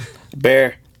 bro.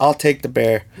 Bear, I'll take the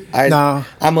bear. No.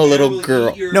 I'm a little girl.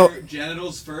 Eat your No.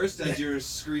 genitals first as you're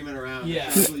screaming around. Yeah.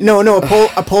 No,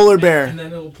 a polar bear. And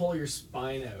then it'll pull your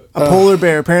spine out. A polar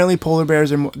bear. Apparently, polar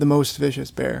bears are the most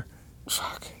vicious bear.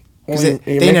 Fuck. Because You're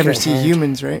they making never it see hard.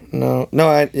 humans, right? No.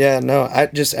 I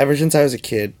just ever since I was a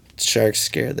kid, sharks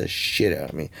scare the shit out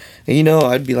of me. And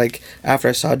I'd be like, after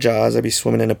I saw Jaws, I'd be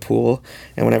swimming in a pool,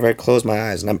 and whenever I close my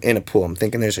eyes and I'm in a pool, I'm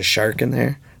thinking there's a shark in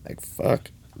there. Like,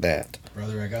 fuck that.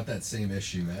 Brother, I got that same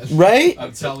issue, man. Right?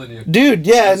 I'm telling you. Dude,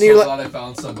 yeah, I'm and you're so like, glad I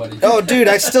found somebody. oh, dude,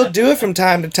 I still do it from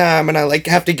time to time, and I like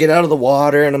have to get out of the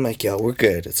water, and I'm like, yo, we're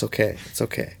good. It's okay. It's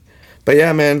okay. But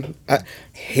yeah, man, I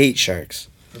hate sharks.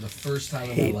 For the first time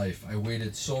in my life, I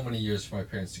waited so many years for my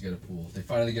parents to get a pool. They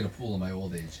finally get a pool in my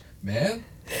old age. Man,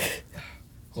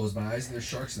 close my eyes and there's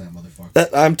sharks in that motherfucker.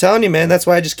 I'm telling you, man, that's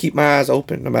why I just keep my eyes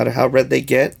open. No matter how red they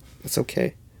get, it's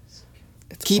okay.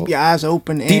 Keep your eyes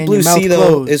open and Deep Blue your mouth Sea, though,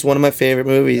 closed. is one of my favorite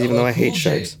movies, even though I hate Cool J.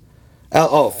 sharks.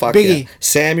 Oh, fuck Biggie. yeah.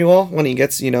 Samuel, when he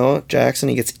gets, Jackson,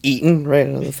 he gets eaten right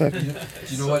out of the fucking...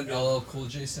 Do you know what LL Cool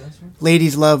J stands for?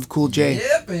 Ladies love Cool J.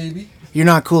 Yeah, baby. You're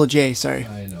not Cool J, sorry.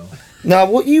 I know. No,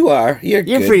 well, you are. You're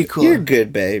good. pretty cool. You're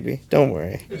good, baby. Don't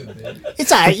worry. Good, baby.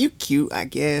 It's alright, you cute, I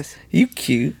guess. You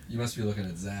cute. You must be looking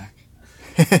at Zach.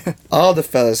 All the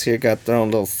fellas here got their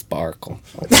own little sparkle.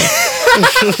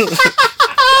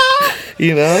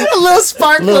 A little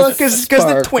sparkle because the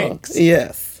sparkle. twinks.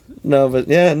 Yes. No, but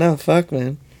yeah, no, fuck,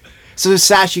 man. So,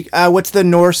 Sash, what's the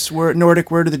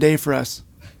Nordic word of the day for us?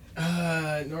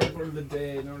 Nordic word of the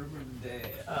day.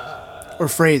 Or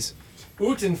phrase?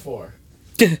 Utenfor.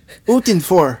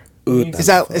 Utenfor. Is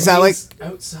that like...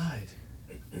 outside?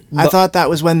 I thought that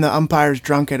was when the umpire's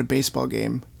drunk at a baseball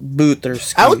game. Boot or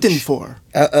scooch. Utenfor.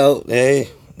 Oh, hey,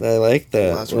 I like that.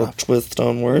 Well, that's little rough. twist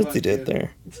on words he did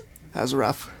there. That was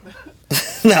rough.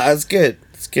 No, it's good.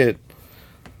 It's good.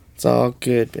 It's all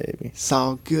good, baby. It's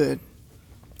all good.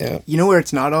 Yeah. You know where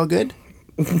it's not all good?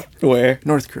 Where?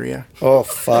 North Korea. Oh,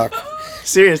 fuck.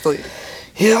 Seriously.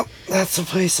 Yep, that's a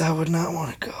place I would not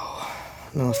want to go.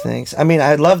 No thanks. I mean,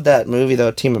 I love that movie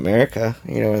though, Team America.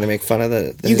 Where they make fun of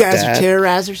You his guys dad. are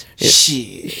terrorizers? Yeah.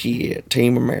 Shit. Yeah,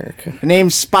 Team America. The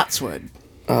name's Spotswood.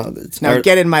 It's Now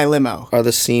get in my limo. Or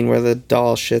the scene where the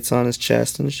doll shits on his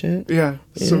chest and shit. Yeah,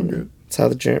 so Yeah. good. It's how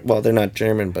the well, they're not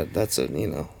German, but that's a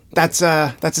That's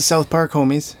a South Park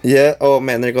homies. Yeah. Oh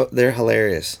man, they're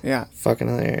hilarious. Yeah. Fucking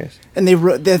hilarious. And they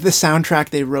wrote the soundtrack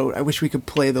they wrote. I wish we could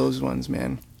play those ones,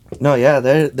 man. No, yeah,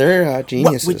 they're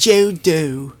geniuses. What would you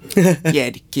do? Yeah,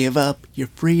 to give up your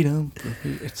freedom.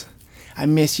 I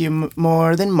miss you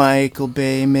more than Michael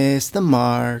Bay missed the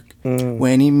mark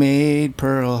when he made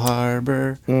Pearl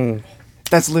Harbor.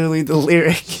 That's literally the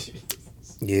lyric.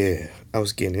 Yeah, I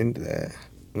was getting into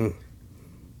that.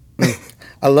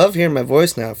 I love hearing my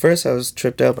voice now. At first, I was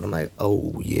tripped out, but I'm like,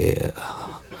 oh yeah,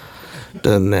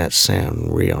 Doesn't that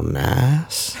sound real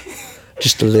nice?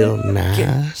 Just a little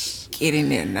nice. Get in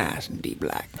there nice and deep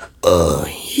black. Oh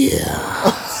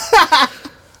yeah.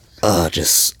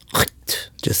 Just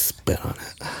spit on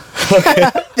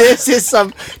it. This is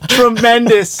some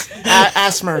tremendous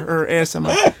ASMR or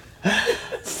ASMR.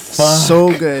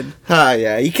 So good. Ah,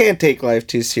 yeah. You can't take life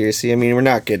too seriously. I mean, we're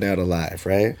not getting out alive,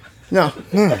 right? No.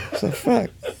 No. So fuck.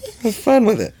 Have fun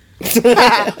with it.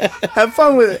 Have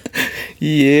fun with it.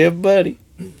 Yeah, buddy.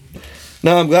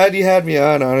 No, I'm glad you had me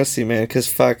on, honestly, man. Because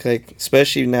fuck, like,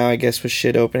 especially now, I guess, with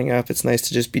shit opening up, it's nice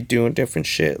to just be doing different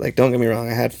shit. Like, don't get me wrong,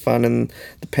 I had fun in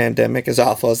the pandemic, as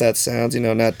awful as that sounds, you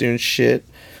know, not doing shit.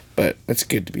 But it's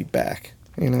good to be back,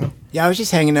 you know? Yeah, I was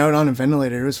just hanging out on a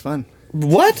ventilator. It was fun.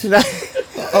 What?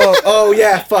 oh,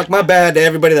 yeah, fuck, my bad to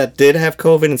everybody that did have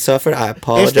COVID and suffered. I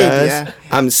apologize. Yeah.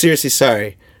 I'm seriously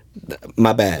sorry.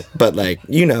 My bad. But, like,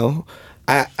 you know,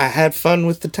 I had fun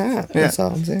with the time. That's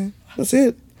all I'm saying. That's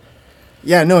it.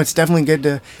 Yeah, no, it's definitely good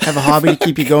to have a hobby to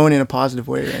keep you going in a positive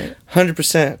way, right?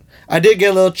 100%. I did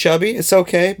get a little chubby. It's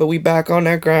okay, but we back on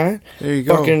that grind. There you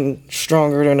go. Fucking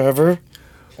stronger than ever.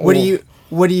 What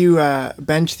do you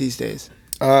bench these days?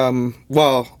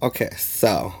 Well, okay,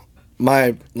 so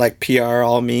my like PR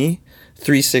all me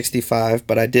 365,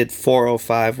 but I did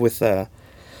 405 with a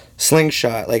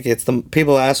slingshot. Like it's the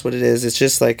people ask what it is. It's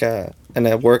just like a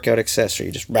workout accessory.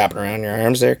 You just wrap it around your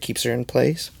arms there, keeps her in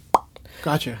place.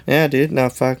 Gotcha. Yeah, dude. No,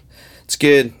 fuck. It's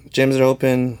good. Gyms are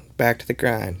open. Back to the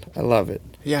grind. I love it.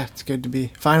 Yeah, it's good to be.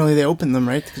 Finally, they opened them,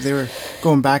 right? Because they were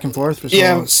going back and forth for so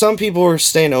long. Some people were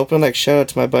staying open. Like, shout out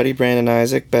to my buddy Brandon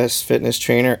Isaac, best fitness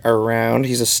trainer around.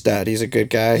 He's a stud. He's a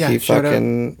good guy. Yeah, he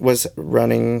fucking was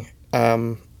running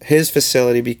his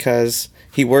facility because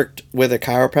he worked with a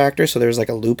chiropractor, so there was like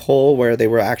a loophole where they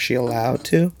were actually allowed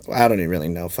to. I don't even really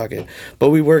know. Fuck it. But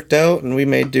we worked out, and we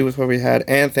made do with what we had.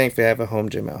 And thankfully, I have a home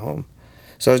gym at home.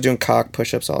 So I was doing cock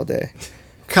push-ups all day.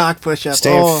 Cock push-up.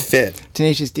 Staying fit.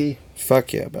 Tenacious D.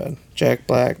 Fuck yeah, bud. Jack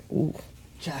Black. Ooh.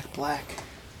 Jack Black.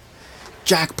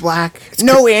 Jack Black.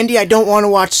 No, Andy, I don't want to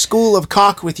watch School of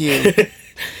Cock with you.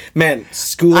 Man,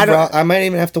 School of Rock. I might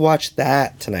even have to watch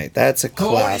that tonight. That's a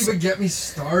classic. Don't even get me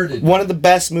started. One of the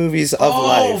best movies of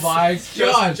life. Oh my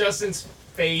god. Justin's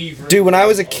favorite. Dude, when I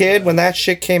was a kid, when that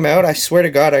shit came out, I swear to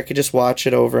God, I could just watch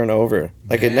it over and over.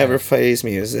 Like, it never fazed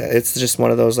me. It's just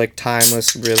one of those, like,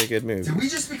 timeless, really good movies. Did we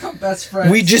just become best friends?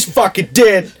 We just fucking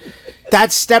did!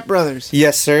 That's Step Brothers.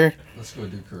 Yes, sir. Let's go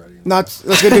do karate. Let's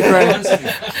go do karate. Honestly,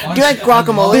 Do you like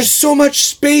guacamole? There's so much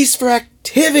space for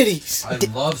activities. I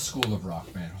love School of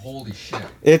Rock, man. Holy shit.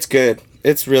 It's good.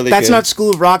 It's really That's good. not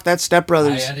School of Rock. That's Step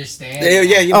Brothers. I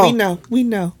understand. We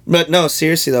know. But no,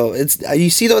 seriously though, it's you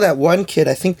see though that one kid.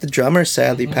 I think the drummer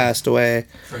sadly passed away.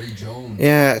 Freddie Jones.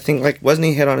 Yeah, I think like wasn't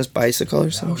he hit on his bicycle or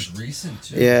That something? was recent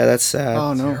too. Yeah, that's sad.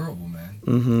 Oh no. Terrible, man.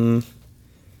 Mm-hmm.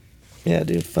 Yeah,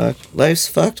 dude. Fuck. Life's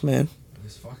fucked, man.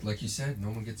 It's fucked. Like you said, no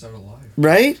one gets out alive.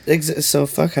 Right? So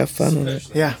fuck. Have fun with it.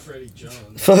 Especially Yeah. Freddie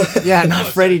Jones. Yeah, not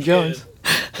Was Freddie a kid. Jones.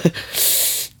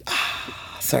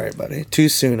 Sorry, buddy. Too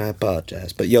soon. I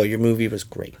apologize. But yo, your movie was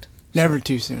great. Never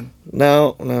too soon.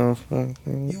 No.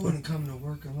 You wouldn't come to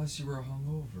work unless you were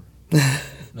hungover.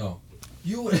 No.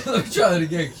 You wouldn't. Let me try that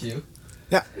again, Q.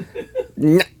 Yeah.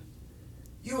 No.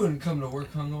 You wouldn't come to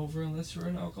work hungover unless you were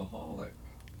an alcoholic.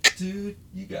 Dude,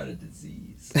 you got a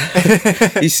disease.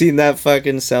 You seen that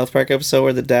fucking South Park episode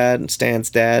where the dad, Stan's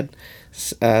dad,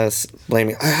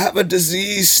 blaming, I have a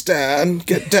disease, Stan.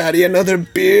 Get daddy another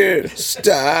beer,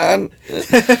 Stan.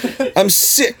 I'm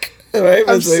sick. Right?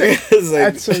 I'm It's like- sick. it's like-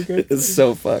 That's so good. It's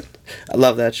so fucked. I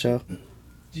love that show.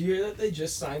 Do you hear that they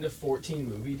just signed a 14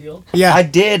 movie deal? Yeah. I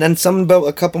did, and something about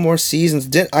a couple more seasons.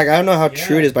 I don't know how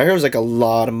true it Yeah. is, but I heard it was like a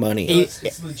lot of money. It's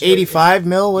legit. 85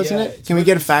 mil, wasn't Yeah, it? it's Can we with-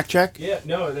 get a fact check? Yeah,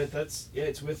 no,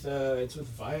 it's with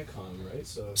Viacom, right?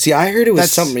 So See, I heard it was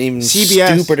That's something even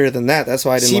CBS. stupider than that. That's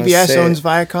why I didn't want to CBS say owns it.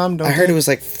 Viacom, don't I heard they? it was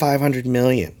like 500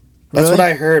 million. That's Really? what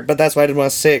I heard, but that's why I didn't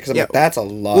want to say it because I'm Yeah. like, that's a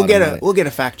lot. We'll get of a money. we'll get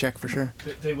a fact check for sure.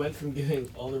 they went from giving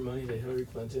all their money to Hillary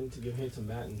Clinton to giving it to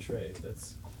Matt and Trey.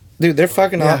 That's Dude, they're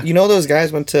fucking. Yeah. You know those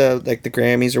guys went to like the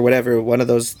Grammys or whatever. One of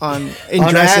those In on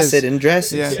dresses. acid in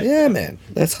dresses. Yeah. Yeah, man,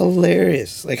 that's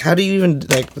hilarious. Like, how do you even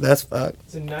like? That's fucked.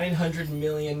 it's a $900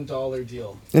 million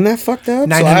deal. Isn't that fucked up? So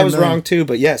 900 I was million. wrong too,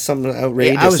 but yeah, something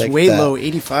outrageous. Yeah, I was like way that. low,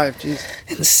 85. Jeez.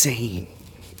 Insane.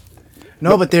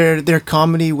 No, but their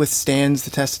comedy withstands the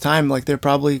test of time. Like they're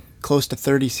probably close to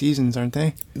 30 seasons, aren't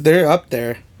they? They're up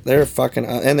there. They're fucking,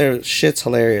 and their shit's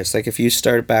hilarious. Like if you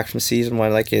start back from season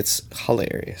one, like it's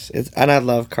hilarious. And I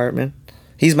love Cartman.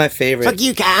 He's my favorite. Fuck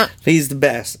you, cat. He's the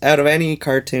best out of any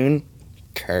cartoon.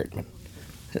 Cartman.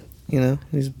 You know,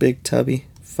 he's a big tubby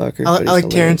fucker. I but like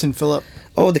he's Terrence hilarious. and Phillip.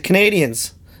 Oh, the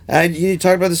Canadians. You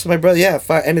talked about this with my brother. Yeah,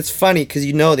 and it's funny because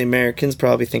the Americans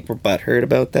probably think we're butthurt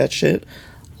about that shit.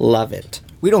 Love it.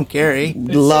 We don't care, eh?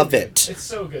 Love it. It's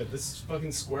so good. This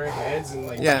fucking square heads and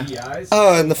like Yeah. beady eyes.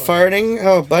 Oh, and the farting.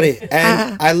 Oh, buddy.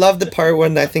 And I love the part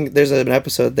when I think there's an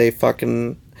episode they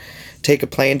fucking take a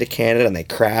plane to Canada and they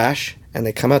crash and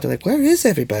they come out. They're like, "Where is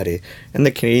everybody?" And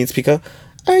the Canadians speak up.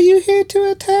 "Are you here to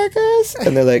attack us?"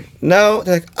 And they're like, "No."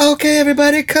 They're like, "Okay,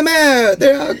 everybody, come out.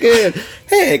 They're all good."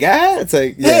 Hey, guy. It's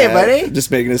like, Hey, buddy.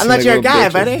 just making us. I'm seem not like your little guy,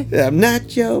 bitches. buddy. Yeah, I'm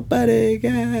not your buddy,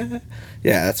 guy.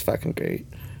 Yeah, that's fucking great.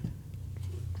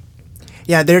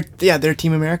 Yeah, they're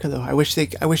Team America though. I wish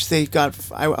they got.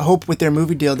 I hope with their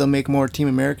movie deal they'll make more Team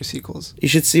America sequels. You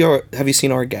should see. Have you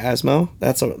seen Orgasmo?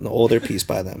 That's an older piece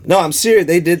by them. No, I'm serious.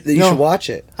 They did. You should watch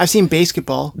it. I've seen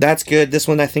Basketball. That's good. This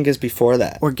one I think is before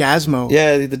that. Orgasmo.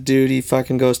 Yeah, the dude he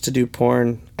fucking goes to do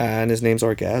porn, and his name's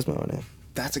Orgasmo in it.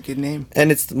 That's a good name.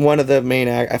 And it's one of the main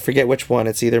I forget which one.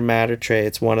 It's either Matt or Trey.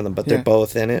 It's one of them, but they're Yeah.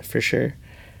 both in it for sure.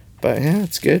 But yeah,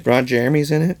 it's good. Ron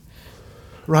Jeremy's in it.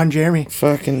 Ron Jeremy.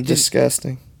 Fucking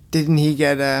disgusting. Didn't he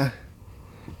get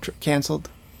canceled?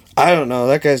 I don't know.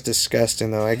 That guy's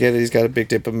disgusting though. I get it. He's got a big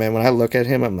dick, but man, when I look at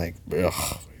him, I'm like,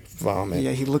 ugh, vomit.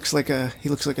 Yeah, he looks like a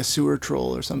sewer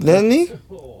troll or something. Doesn't he?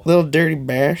 Little dirty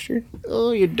bastard.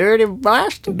 Oh, you dirty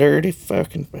bastard! Dirty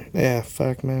fucking yeah,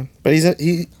 fuck man. But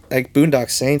he like Boondock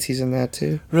Saints. He's in that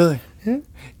too. Really? Yeah.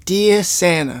 Dear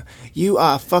Santa, you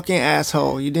are a fucking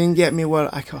asshole. You didn't get me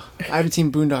what I call. I haven't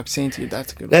seen Boondock Saints yet.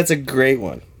 That's a good one. That's a great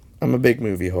one. I'm a big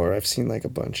movie whore. I've seen like a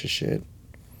bunch of shit.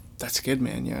 That's good,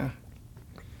 man. Yeah.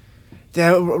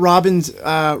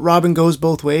 Robin goes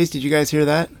both ways. Did you guys hear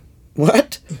that?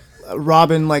 What?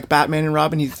 Robin, like Batman and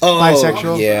Robin, he's Oh,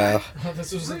 bisexual. yeah. Oh,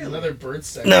 this was like another bird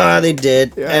sex. No, they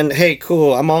did. Yeah. And hey,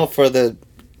 cool. I'm all for the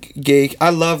gay. I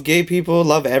love gay people.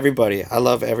 Love everybody. I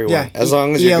love everyone. Yeah, As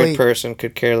long as you're a ELE. good person,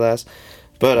 could care less.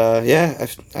 But yeah,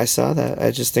 I saw that.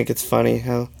 I just think it's funny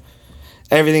how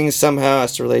everything somehow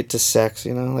has to relate to sex.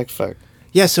 Like fuck.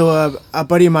 Yeah. So a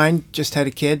buddy of mine just had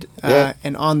a kid, Yeah.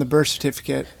 and on the birth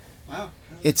certificate,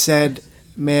 it said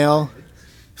male,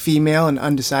 female, and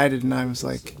undecided, and I was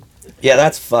like, Yeah,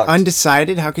 that's fucked.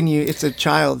 undecided? How can you? It's a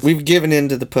child. We've given in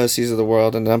to the pussies of the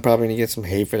world, and I'm probably gonna get some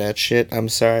hate for that shit. I'm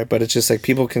sorry, but it's just like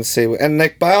people can say, and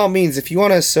like by all means, if you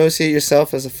want to associate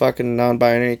yourself as a fucking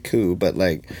non-binary, cool. But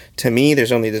like to me,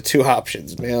 there's only the two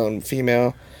options, male and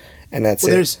female, and that's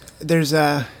Well, it.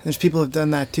 there's people who've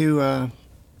done that too.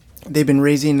 They've been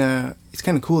raising. It's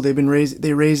kind of cool. They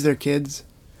raise their kids,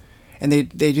 and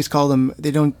they just call them.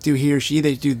 They don't do he or she.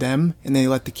 They do them, and they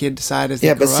let the kid decide as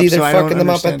Yeah, they but grow see, up. they're So I don't fucking them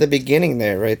up at understand. the beginning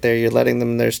there, right there. You're letting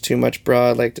them. There's too much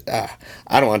broad. Like,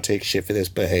 I don't want to take shit for this,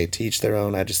 but hey, teach their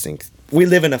own. I just think we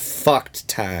live in a fucked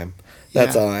time.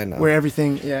 That's Yeah, all I know. Where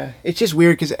everything, it's just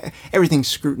weird because everything's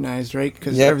scrutinized, right?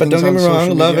 Cause Yeah, but don't everything's get on me wrong.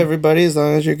 social Love media. everybody as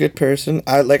long as you're a good person.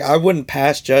 I wouldn't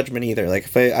pass judgment either. Like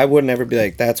if I wouldn't ever be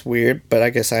like that's weird, but I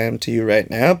guess I am to you right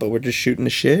now. But we're just shooting the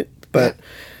shit. But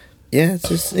yeah, it's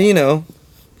just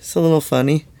it's a little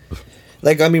funny.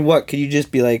 Like I mean, what could you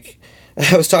just be like?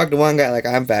 I was talking to one guy like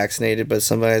I'm vaccinated, but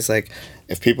somebody's like,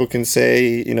 if people can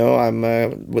say I'm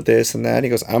with this and that, he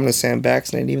goes, I'm gonna say I'm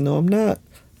vaccinated even though I'm not.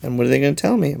 And what are they gonna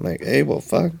tell me? I'm like, hey, well,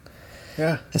 fuck.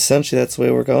 Yeah. Essentially, that's the way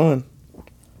we're going.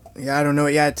 Yeah, I don't know.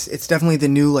 Yeah, it's definitely the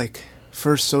new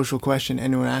first social question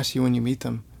anyone asks you when you meet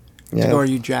them. Yeah. Are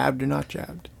you jabbed or not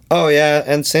jabbed? Oh yeah,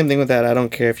 and same thing with that. I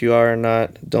don't care if you are or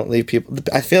not. Don't leave people.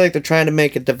 I feel like they're trying to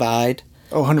make a divide.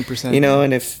 Oh, 100%.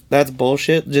 And if that's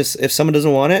bullshit, just if someone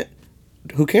doesn't want it,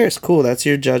 who cares? Cool, that's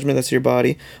your judgment, that's your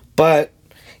body. But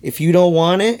if you don't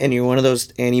want it and you're one of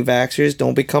those anti-vaxxers,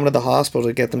 don't be coming to the hospital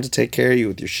to get them to take care of you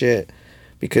with your shit.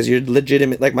 Because you're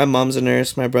legitimate. Like my mom's a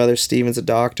nurse, my brother Steven's a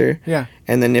doctor. Yeah.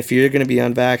 And then if you're going to be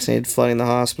unvaccinated, flooding the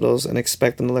hospitals and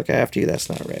expect them to look after you, that's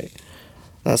not right.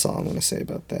 That's all I'm going to say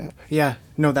about that. Yeah.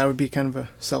 No, that would be kind of a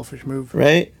selfish move.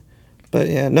 Right? But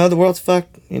yeah, no, the world's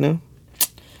fucked,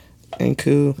 Ain't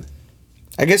cool.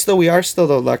 I guess though we are still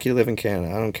lucky to live in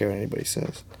Canada. I don't care what anybody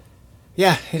says.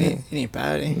 Yeah, it ain't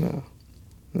bad, eh?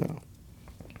 No.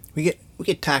 We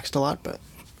get taxed a lot, but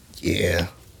Yeah,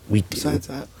 we do. besides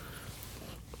that,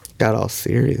 Got all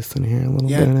serious in here a little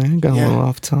Yeah. bit. I got a Yeah. little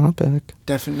off topic.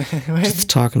 definitely. Just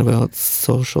talking about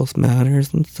social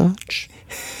matters and such.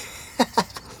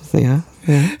 Yeah.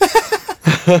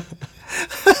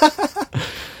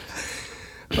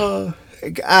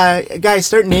 Guys,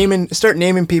 start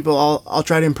naming people. I'll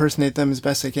try to impersonate them as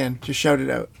best I can. Just shout it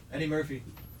out. Eddie Murphy.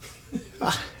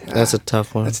 That's a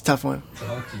tough one. That's a tough one.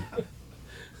 Donkey.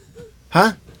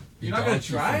 Huh? You're not gonna Donkey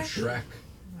try? from Shrek.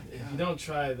 If you don't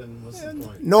try, then what's the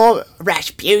point? No,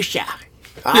 Rasputia.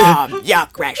 Oh,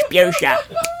 yuck, Rasputia.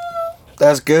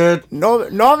 That's good.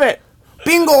 Norbit.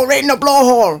 Bingo, right in the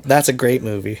blowhole. That's a great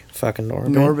movie. Fucking Norbit.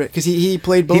 Norbit, because he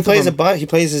played both. He plays of them. He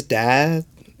plays his dad.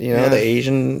 You know,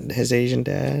 Yeah. his Asian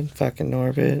dad. Fucking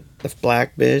Norbit. The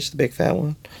black bitch, the big fat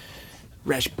one.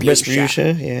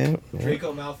 Rasputia. Yeah.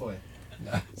 Draco Malfoy.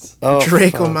 Nice. Oh,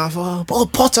 Draco fuck. Malfoy. Oh,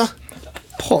 Potter.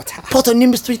 Potter. Potter,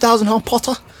 Nimbus 3000, huh?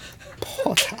 Potter.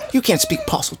 Potter. You can't speak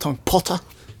parcel tongue, Potter.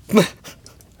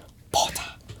 Potter.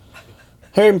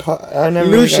 Harry Potter. I never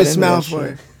really got Lucius into that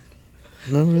Malfoy.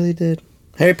 shit. Never really did.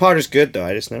 Harry Potter's good though.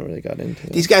 I just never really got into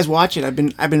it. These guys watch it. I've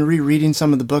been rereading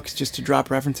some of the books just to drop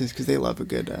references because they love a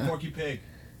good. Porky Pig.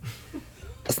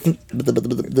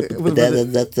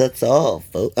 That's all,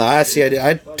 folks. Ah, see,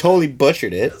 I totally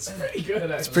butchered it. It's pretty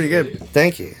good. It's pretty good.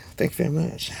 Thank you. Thank you very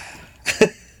much.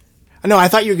 No, I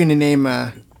thought you were gonna name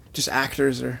just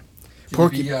actors or Can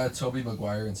Porky. you be Tobey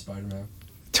Maguire in Spider-Man?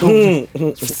 Toby.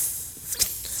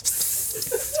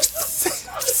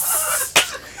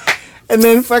 And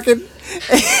then fucking.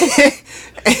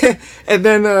 And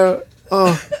then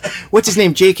what's his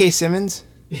name? J.K. Simmons.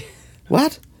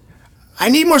 What? I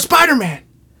need more Spider-Man.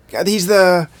 God, he's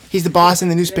the boss in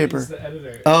the newspaper. He's the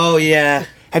editor. Oh yeah.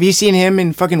 Have you seen him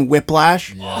in fucking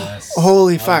Whiplash? Yes.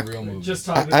 Holy Not a fuck. real movie. Just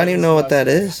I talking. don't even know what that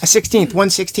is. A 16th,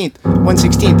 1/16th,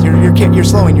 1/16th. You're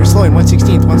slowing,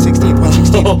 1/16th, 1/16th,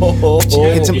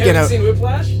 1/16th. Get some, You get haven't out. seen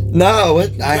Whiplash? No, what?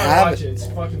 I You gotta haven't. watch it. It's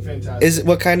fucking fantastic. Is it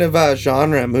what kind of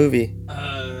genre movie?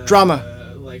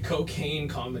 Drama. Like cocaine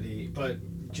comedy, but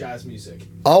jazz music.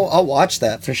 I'll watch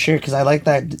that for sure because I like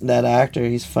that actor.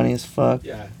 He's funny as fuck.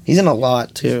 Yeah. He's in a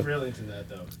lot He's too. brilliant in that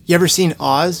though. You ever seen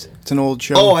Oz? It's an old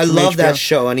show. Oh, I from love that HBO.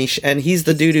 show, and he's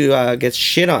the dude who gets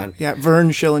shit on. Yeah, Vern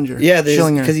Schillinger. Yeah,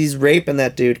 Schillinger. because he's raping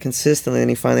that dude consistently, and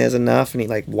he finally has enough, and he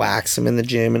like whacks him in the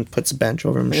gym and puts a bench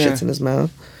over him and Yeah. shits in his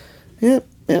mouth. Yep.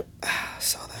 I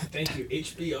saw that. Thank you,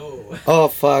 HBO. Oh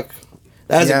fuck,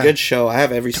 that was Yeah. a good show. I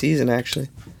have every season actually.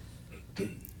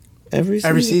 Every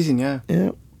season, yeah.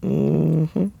 Yep.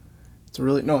 Mm-hmm. It's a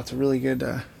really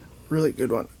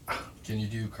good one. Can you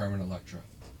do Carmen Electra?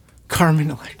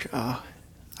 Carmen Electra. Oh,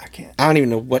 I can't. I don't even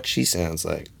know what she sounds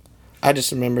like. I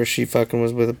just remember she fucking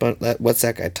was with a bunch. What's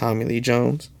that guy? Tommy Lee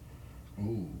Jones.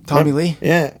 Ooh. Tommy Lee.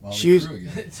 Yeah. Molly She was- Crew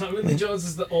again. Tommy Lee Jones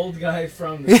is the old guy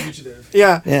from The Fugitive.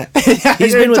 Yeah. Yeah.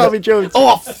 He's been with Tommy a- Jones.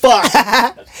 Oh fuck.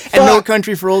 And No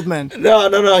Country for Old Men. No.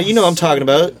 You know what I'm talking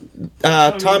about.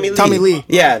 Tommy Lee. Tommy Lee.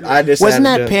 Yeah, I just Wasn't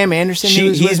had that to- Pam Anderson? who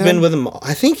was He's with been him? with him.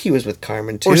 I think he was with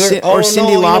Carmen too. Or Cindy no,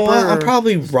 you know Lauper, what? I'm or-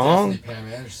 probably wrong. Definitely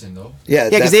Pam Anderson though. Yeah, Yeah,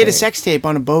 because they had a definitely. sex tape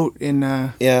on a boat in.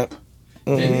 Yeah,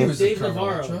 Maybe it was Dave Carmen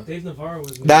Navarro. Electra. Dave Navarro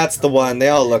was. that's the one. They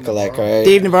all look alike, right?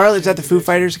 Dave Navarro, is that the Foo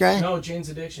Fighters guy? No, Jane's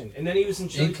Addiction, and then he was in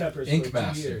Chili Ink- Peppers Ink for like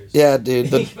Master. 2 years. Yeah,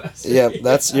 dude. Ink Master, Yeah,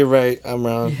 that's. You're right. I'm He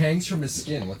wrong. hangs from his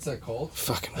skin. What's that called?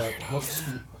 Fucking That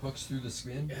hooks through the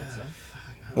skin. What's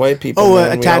that? white people. Oh, man, a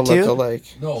we all tattoo? look alike.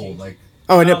 No, like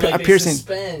Oh, and No, a like they piercing.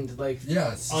 suspend like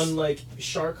yes. on like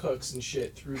shark hooks and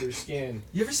shit through their skin.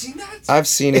 You ever seen that? I've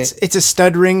seen It's it. it's a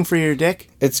stud ring for your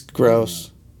dick. It's gross.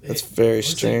 It's very Looks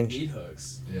like strange. meat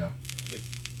hooks. Yeah.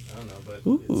 I don't know, but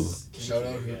Ooh. it's Shout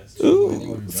out kinky, I here. guess. to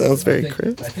anyone who does sounds it. very I think,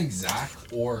 crypt. I think Zach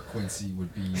or Quincy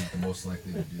would be the most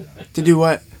likely to do that. To do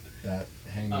what? That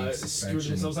hanging Screw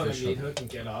suspension themselves on a fish meat hook. hook and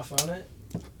get off on it.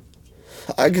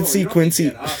 I can see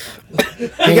Quincy.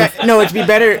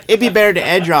 It'd be better to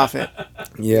edge off it.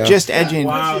 Yeah. Just edging.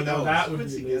 Wow, Quincy no, knows. that would be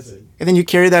Quincy gets amazing. And then you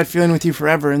carry that feeling with you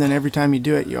forever, and then every time you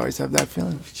do it, you always have that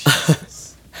feeling.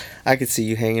 I could see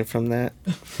you hanging from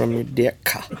your dick.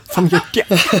 From your dick.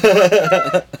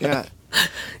 Yeah.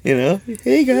 You know?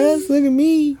 Hey guys, look at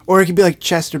me. Or it could be like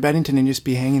Chester Bennington and just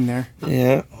be hanging there.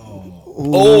 Yeah.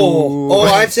 Ooh.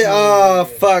 I'd say, oh,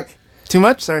 fuck. Too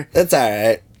much? Sorry. That's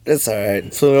alright. That's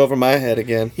alright. Flew over my head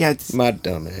again. Yeah, it's, My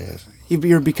dumb ass.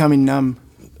 you're becoming numb.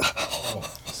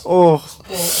 Oh.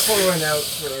 Pour one out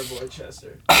for our boy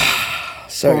Chester.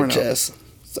 Sorry, Porno. Jess.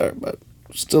 Sorry, but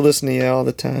still listening to you all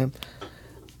the time.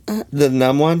 The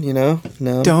numb one, you know?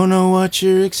 Numb. Don't know what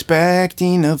you're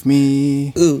expecting of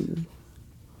me. Ooh.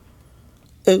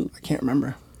 Ooh. I can't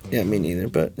remember. Yeah, me neither,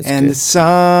 but it's And the good.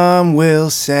 sun will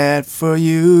set for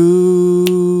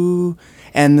you.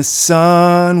 And the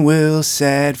sun will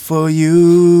set for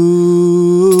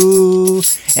you.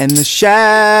 And the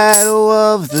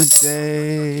shadow of the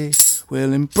day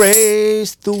will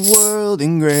embrace the world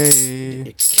in gray.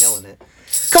 You're killing it.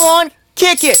 Come on,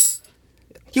 kick it.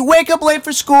 You wake up late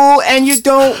for school and you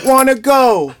don't want to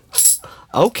go.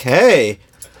 Okay.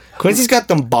 Quincy's got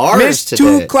them bars Missed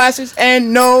today. 2 classes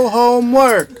and no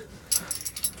homework.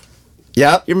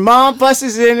 Yep. Your mom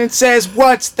busses in and says,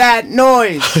 "What's that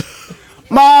noise?"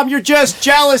 Mom, you're just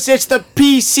jealous. It's the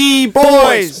PC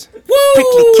boys.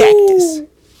 Prickly cactus.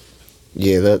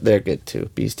 Yeah, they're good too.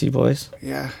 Beastie Boys,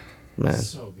 Yeah. man.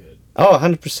 So good. Oh,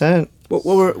 100%. What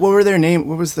were their name?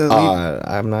 What was the lead?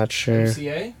 I'm not sure.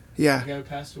 MCA? Yeah. The guy who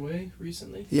passed away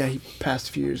recently? Yeah, he passed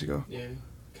a few years ago. Yeah.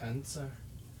 Cancer.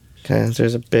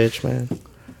 Cancer's a bitch, man.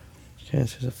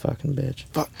 Cancer's a fucking bitch.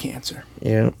 Fuck cancer.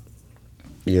 Yep.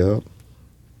 Yep.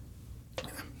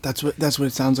 That's what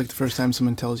it sounds like the first time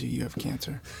someone tells you you have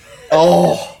cancer.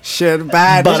 Oh, Shit,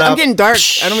 bad. But, I'm getting dark.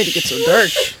 I don't mean to get so dark.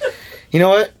 you know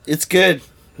what? It's good.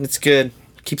 It's good.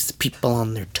 Keeps the people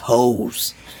on their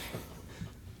toes.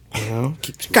 You know?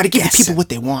 Keeps Got to give the guessing. people what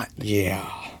they want. Yeah.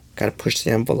 Gotta push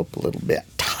the envelope a little bit.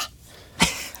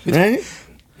 Right?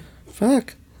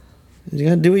 Fuck. You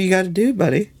gotta do what you gotta do,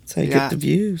 buddy. That's how you Yeah. get the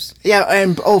views. Yeah,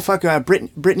 and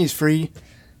Britney's free.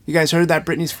 You guys heard that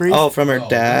Britney's free? Oh, from her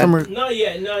dad? From her, Not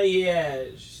yet.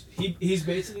 He's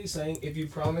basically saying, if you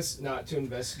promise not to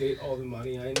investigate all the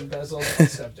money I embezzled, I'll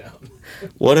step down.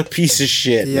 What a piece of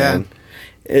shit, Yeah. man.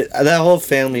 That whole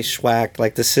family schwacked.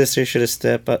 Like, the sister should have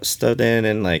stood in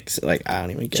and, like, I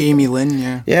don't even get Jamie Lynn,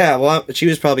 yeah. Yeah, well, she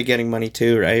was probably getting money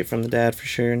too, right? From the dad for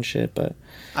sure and shit, but...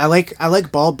 I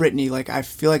like bald Britney. Like, I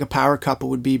feel like a power couple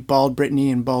would be bald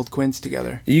Britney and bald Quince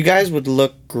together. You guys would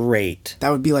look great. That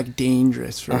would be, like,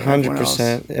 dangerous for everyone else.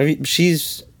 100%. I mean,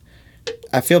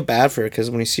 I feel bad for her because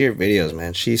when you see her videos,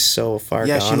 man, she's so far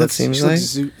Yeah, gone, she looks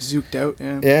zooked out,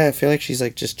 yeah. Yeah, I feel like she's,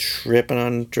 like, just tripping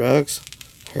on drugs.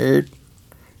 Heard.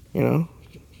 You know?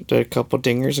 Did a couple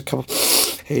dingers,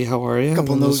 hey, how are you?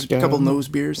 Couple nose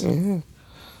beers. Yeah.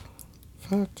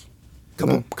 Fuck.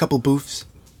 Couple boofs.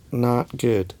 Not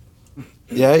good.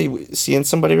 Yeah, you seeing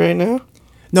somebody right now?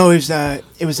 No, it was a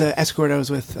escort I was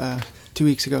with 2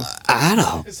 weeks ago.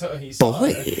 Adam. So he saw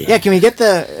Boy. it. Yeah, can we get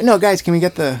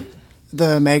the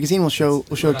magazine? We'll show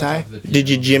Ty. Did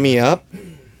you jimmy up?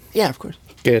 Yeah, of course.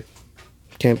 Good.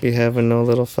 Can't be having no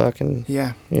little fucking,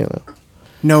 Yeah. you know.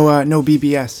 No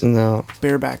BBS. No.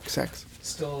 Bareback sex.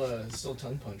 Still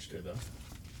tongue punched her though.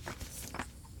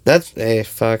 That's, hey,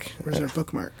 fuck. Where's our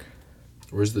bookmark?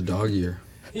 Where's the dog ear?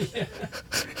 Yeah.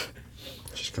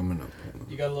 Just coming up.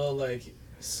 You got a little like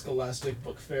Scholastic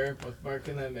Book Fair bookmark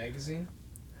in that magazine?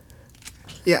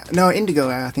 Yeah, no, Indigo,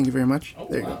 thank you very much. Oh,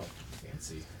 there you wow. go.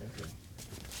 Fancy. Okay.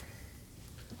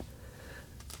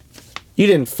 You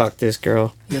didn't fuck this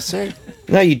girl. Yes, sir.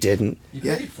 No, you didn't. You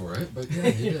Yeah. paid for it, but yeah,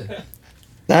 you did.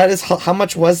 That is, how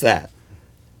much was that?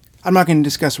 I'm not going to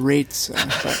discuss rates,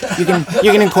 but you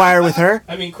can inquire with her.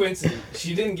 I mean, Quincy,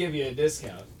 she didn't give you a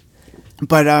discount.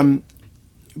 But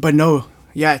no,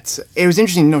 yeah, it was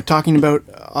interesting, talking about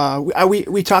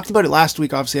we talked about it last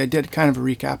week. Obviously, I did kind of a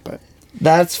recap, but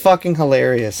That's fucking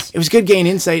hilarious. it was good gain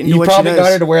insight into You what she probably does.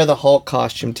 got her to wear the Hulk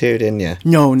costume too, didn't you?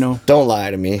 No, Don't lie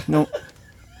to me. no.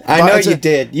 I know It's you a-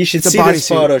 did. You should it's a see this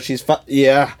bodysuit.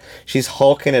 photo. She's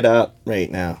hulking it up right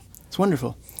now. It's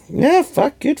wonderful. Yeah,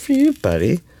 fuck. Good for you,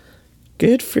 buddy.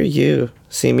 Good for you.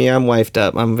 See me, I'm wifed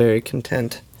up. I'm very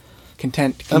content.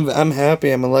 Content. I'm happy.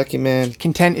 I'm a lucky man.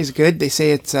 Content is good. They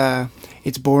say it's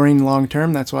boring long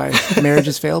term. That's why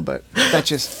marriages fail. But that's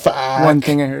just Fuck. one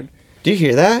thing I heard. Do you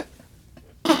hear that?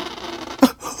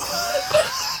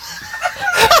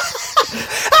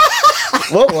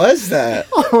 What was that?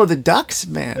 Oh, the ducks,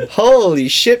 man! Holy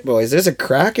shit, boys! There's a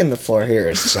crack in the floor here.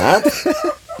 It's not.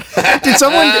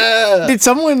 Did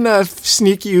someone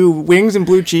sneak you wings and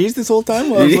blue cheese this whole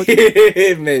time? While I was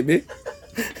looking? Maybe.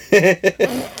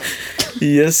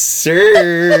 Yes,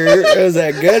 sir. That was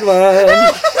a good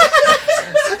one.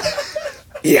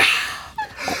 Yeah.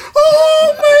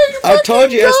 Oh my! I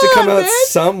told you it has to come out man.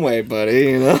 some way,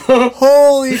 buddy. You know.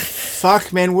 Holy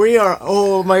fuck, man! We are.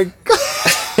 Oh my god!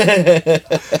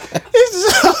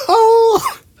 It's so.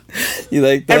 You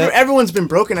like that? Everyone's been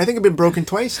broken. I think I've been broken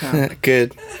twice now.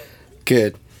 Good.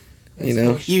 You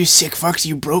know. You sick fucks!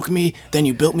 You broke me, then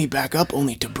you built me back up,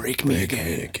 only to break me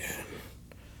again.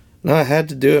 No, I had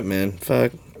to do it, man.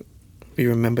 Fuck. Be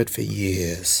remembered for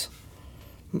years.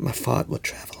 My fart will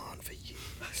travel on for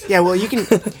years. Yeah, well, you can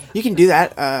do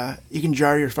that. You can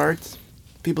jar your farts.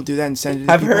 People do that and send it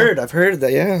to I've people. heard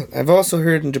that, yeah. I've also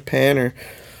heard in Japan or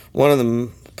one of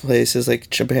them places like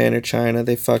Japan or China,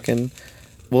 they fucking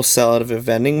will sell out of a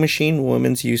vending machine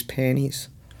women's used panties.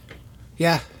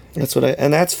 Yeah.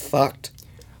 And that's fucked.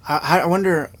 I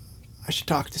wonder, I should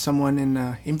talk to someone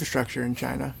in infrastructure in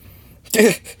China.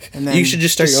 And then You should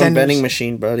just start your own send vending us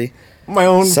machine, buddy. My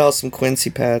own. Sell some Quincy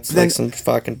pads, Then- like some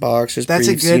fucking boxers, That's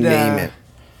a briefs, good. you name it.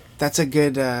 That's a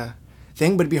good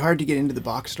thing, but it'd be hard to get into the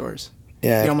box stores.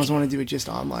 Yeah, You almost want to do it just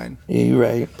online. you're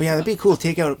right. But yeah, that'd be cool.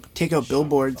 Take out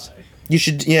billboards. You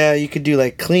could do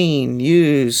like clean,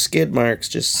 use, skid marks,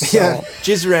 just sell. Yeah,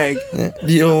 jizz rag.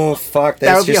 Oh fuck, That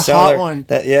that's would be your a seller. hot one.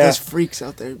 That yeah. Those freaks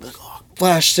out there would be like, oh,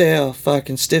 Flash sale,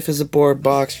 fucking stiff as a board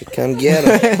box. You come get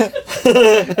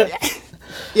it.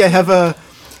 Yeah, have a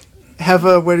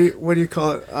what do you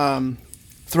call it?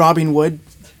 Throbbing wood.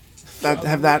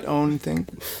 Have that own thing.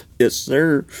 Yes,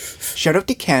 sir. Shout out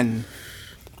to Ken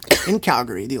in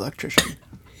Calgary, the electrician.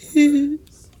 The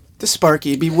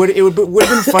Sparky. It would have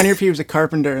been funnier if he was a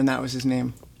carpenter and that was his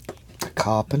name. A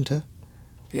carpenter.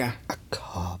 Yeah, A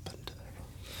carpenter.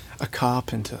 a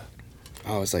carpenter. I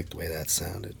always liked the way that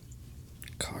sounded.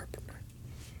 Carpenter.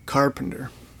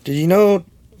 Carpenter. Did you know?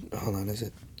 Hold on, is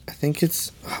it? I think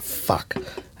it's. Oh, fuck.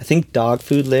 I think dog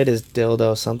food lid is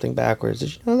dildo something backwards.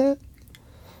 Did you know that?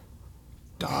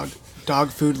 Dog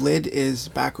food lid is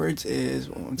backwards.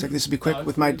 Is one second. This will be quick Dog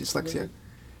with my food dyslexia.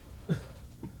 lid?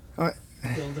 What?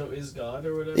 Dildo is God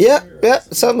or whatever? Yeah, or yeah,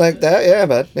 something like that. Yeah,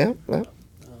 but yeah.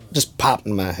 Just popped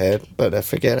in my head, but I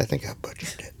forget. I think I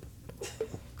butchered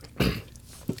it.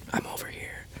 I'm over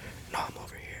here. No, I'm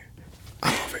over here.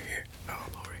 I'm over here. No,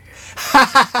 I'm over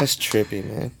here. That's trippy,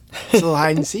 man. It's a little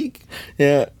hide and seek.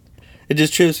 Yeah, it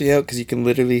just trips me out because you can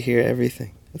literally hear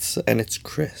everything. It's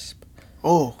crisp,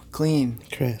 Oh, clean.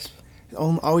 crisp.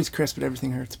 Always crisp, but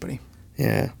everything hurts, buddy.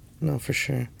 Yeah, no, for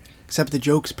sure. Except the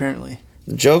jokes, apparently.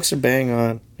 The jokes are bang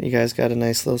on. You guys got a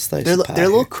nice little slice. They're of pie a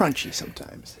little here. crunchy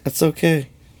sometimes. That's okay.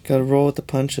 Gotta roll with the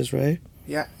punches, right?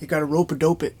 Yeah, you gotta rope a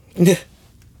dope it. Yeah.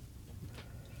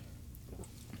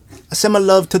 I send my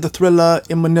love to the Thriller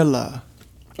in Manila.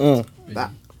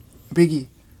 That Biggie.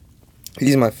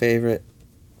 He's my favorite,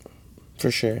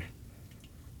 for sure.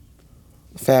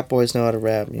 Fat boys know how to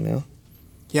rap, you know.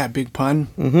 Yeah, big pun.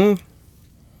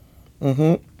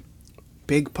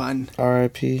 Big pun.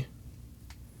 R.I.P.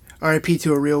 R.I.P.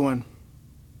 to a real one.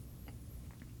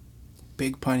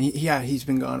 Big pun. He's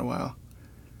been gone a while.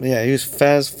 Yeah, he was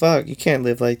fat as fuck. You can't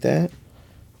live like that.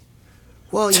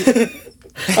 Well,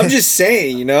 I'm just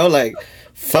saying, you know, like,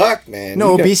 fuck, man.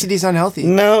 no, You got- obesity's unhealthy.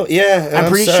 No, yeah. I'm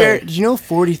pretty sorry. sure. Did you know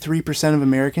 43% of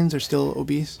Americans are still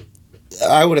obese?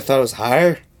 I would have thought it was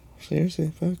higher.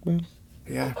 Seriously, fuck, man.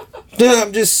 Yeah.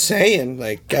 I'm just saying,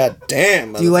 like,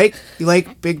 goddamn. Do you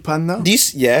like big pun though? Do you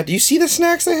see the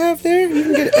snacks they have there? You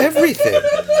can get everything.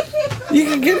 You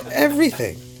can get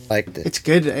everything. Like this. It's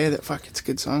good. It's a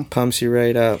good song. Pumps you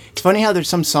right up. It's funny how there's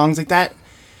some songs like that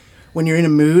when you're in a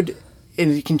mood and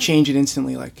it can change it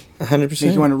instantly. Like 100%.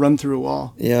 make you want to run through a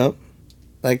wall. Yep.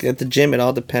 Like at the gym, it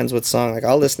all depends what song. Like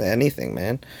I'll listen to anything,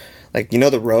 man. Like you know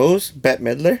the Rose, Bette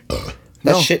Midler. That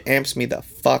No. shit amps me the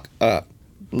fuck up.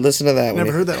 Listen to that.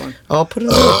 Never heard that one. I'll put it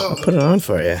on. I'll put it on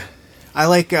for you. I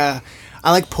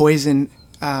like Poison.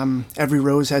 Every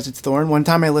Rose Has Its Thorn. One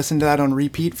time I listened to that on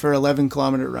repeat for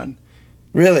 11-kilometer run.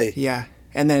 Really? Yeah,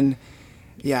 and then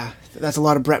that's a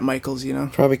lot of Bret Michaels, you know.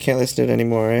 Probably can't listen to it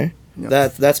anymore, eh? No.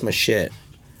 That's my shit.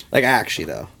 Like actually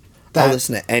though, I'll That-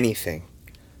 listen to anything,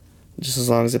 just as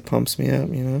long as it pumps me up,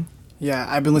 you know. Yeah,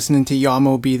 I've been listening to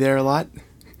Yamo Be There a lot.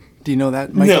 Do you know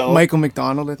that? No. Michael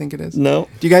McDonald, I think it is. No.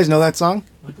 Do you guys know that song?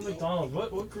 Michael McDonald. What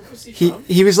group was he He from?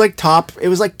 he was like top. It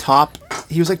was like top.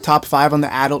 He was like top 5 on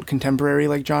the adult contemporary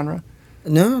like genre.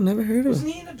 No, never heard of Wasn't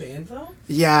it. he in a band though?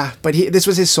 Yeah, but this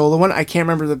was his solo one. I can't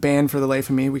remember the band for the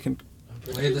life of me. We can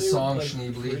Play the song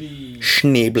Schneebly. Pretty...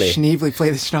 Schneebly. Schneebly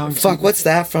play the song. Fuck, what's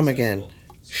that from again?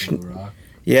 School Rock.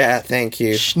 Yeah, thank you.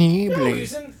 No, he Schneebly.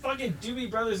 was in fucking Doobie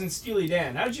Brothers and Steely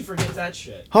Dan. How did you forget that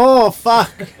shit? Oh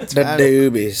fuck! The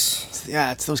doobies.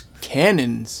 Yeah, it's those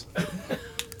cannons.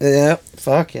 Yeah,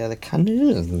 fuck yeah, the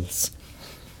cannons.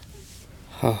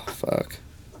 Oh, fuck.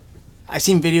 I've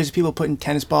seen videos of people putting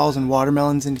tennis balls and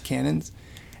watermelons into cannons,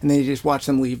 and then you just watch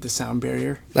them leave the sound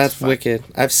barrier. That's Fuck. wicked.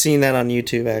 I've seen that on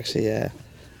YouTube, actually, yeah.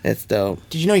 It's dope.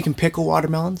 Did you know you can pickle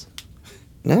watermelons?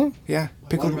 No? Yeah,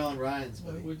 pickle. Watermelon rinds,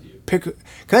 Why buddy. would you?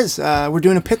 Because we're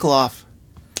doing a pickle off.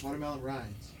 Watermelon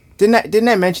rinds. Didn't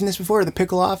I mention this before? The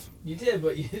pickle off. You did,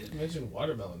 but you didn't mention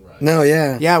watermelon rind. No,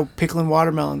 yeah. Yeah, pickling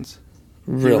watermelons.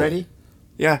 Real. You ready?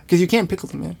 Yeah, because you can't pickle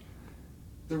them, man.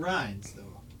 The rinds, though.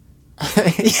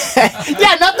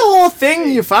 yeah, not the whole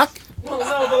thing. You fuck. Well,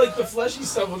 no, but like the fleshy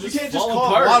stuff will just can't just fall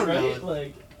call it apart, watermelon. right?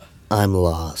 Like, I'm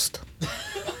lost.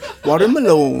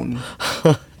 Watermelon.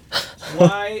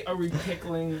 why are we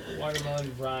pickling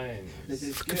watermelon rind? This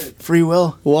is good. Free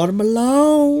will.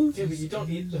 Watermelon. Yeah, but you don't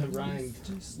eat the rind.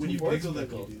 When you towards pickle them,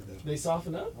 pickle. you do, though. They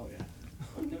soften up? Oh, yeah.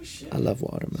 Oh, no shit. I love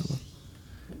watermelon.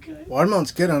 Okay.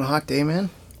 Watermelon's good on a hot day, man.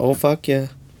 Oh, fuck yeah.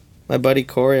 My buddy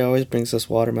Corey always brings us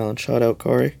watermelon. Shout out,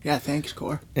 Corey. Yeah, thanks,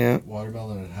 Core. Yeah.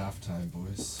 Watermelon at halftime,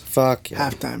 boys. Fuck yeah.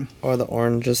 Halftime. Or the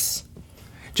oranges.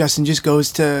 Justin just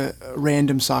goes to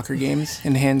random soccer games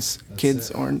and hands kids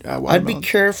it. watermelon. I'd be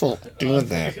careful doing You're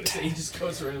that. gonna say he just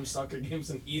goes to random soccer games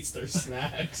and eats their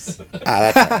snacks.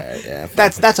 That's alright, yeah.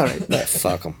 That's all right.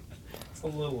 Fuck them. a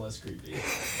little less creepy.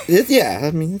 Yeah,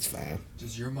 I mean, it's fine.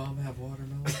 Does your mom have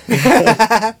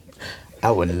watermelon?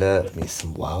 I would love me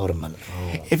some watermelon.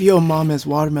 If your mom has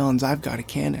watermelons, I've got a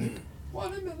cannon.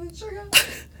 Watermelon sugar.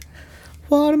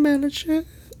 Watermelon sugar.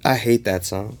 I hate that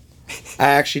song. I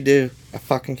actually do. I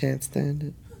fucking can't stand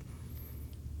it.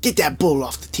 Get that bull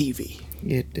off the TV.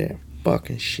 Get that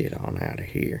fucking shit on out of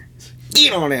here.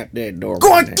 Get on out that door.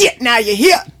 Go on, right now. get now you're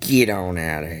here. Get on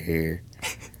out of here.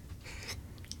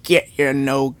 Get your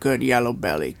no good yellow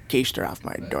belly keister off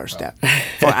my doorstep,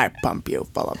 for I pump you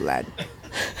full of lead.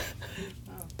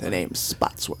 The name's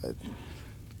Spotswood.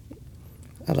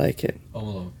 I like it. Home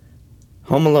Alone.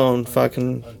 Home Alone,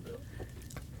 fucking,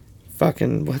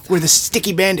 what? We're the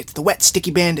sticky bandits, the wet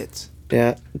sticky bandits.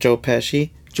 Yeah, Joe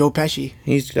Pesci. Joe Pesci,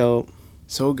 He's dope.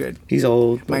 so good. He's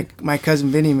old. My cousin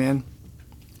Vinny, man,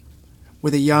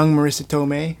 with a young Marissa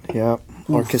Tomei. Yeah.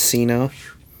 Or Casino.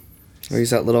 Where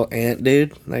he's that little ant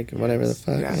dude, like whatever the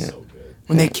fuck. Yeah. Yeah. So good.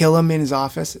 When they kill him in his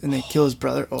office and they kill his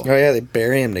brother. Oh, Oh yeah, they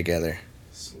bury him together.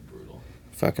 So brutal.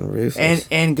 Fucking ruthless.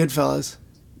 and Goodfellas.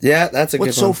 Yeah, that's a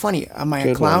What's good so one. funny? Am I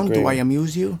Good a clown? one, Do great I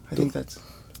amuse you? I think that's.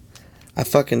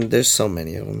 There's so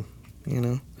many of them. You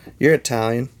know, you're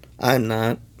Italian. I'm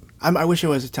not. I wish I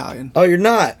was Italian. Oh, you're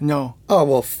not. No. Oh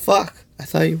well, fuck. I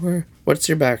thought you were. What's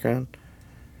your background?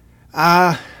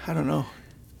 I don't know.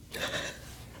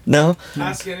 No.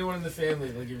 Ask anyone in the family,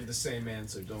 they'll give you the same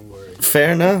answer. Don't worry.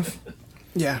 Fair enough.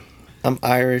 Yeah. I'm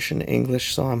Irish and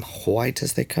English, so I'm white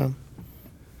as they come.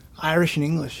 Irish and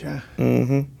English, yeah.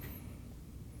 Mm-hmm.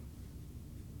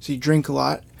 So you drink a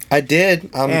lot. I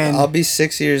did. And- I'll be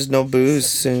 6 years no booze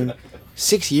soon.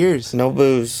 6 years. No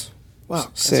booze. Wow,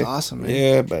 that's Sick. awesome, man.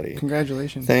 Yeah, buddy.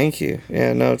 Congratulations. Thank you.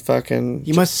 Yeah, no, fucking.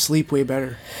 You must sleep way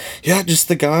better. Yeah, just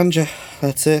the ganja.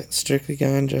 That's it. Strictly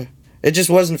ganja. It just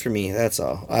wasn't for me. That's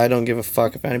all. I don't give a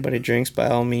fuck if anybody drinks. By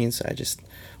all means, I just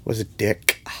was a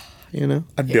dick. You know,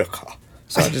 a dick.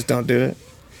 So I just don't do it.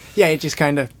 Yeah, it just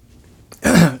kind of,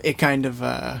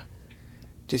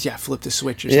 flipped a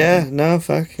switch or something. Yeah. No.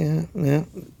 Fuck. Yeah.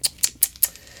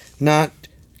 Not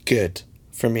good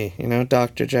for me. You know,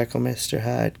 Dr. Jekyll, Mr.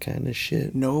 Hyde kind of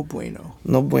shit. No bueno.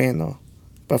 No bueno.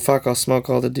 But fuck, I'll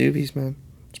smoke all the doobies, man.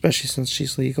 Especially since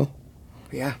she's legal.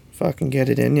 Yeah. Fucking get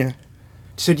it in ya.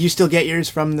 So do you still get yours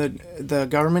from the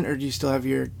government, or do you still have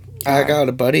your? I got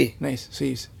a buddy. Nice. So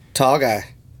he's Tall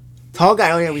guy. tall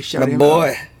guy. Oh yeah, we shouted My him boy.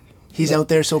 out. He's out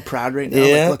there so proud right now,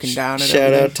 Yeah. like looking down at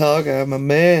Shout everything. out Tall guy, my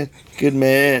man. Good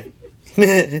man.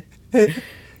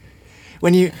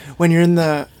 When you're in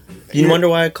the. You wonder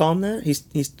why I call him that?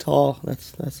 He's tall.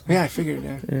 That's Yeah, I figured.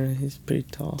 Yeah. yeah, he's pretty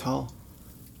tall. Tall.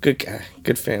 Good guy.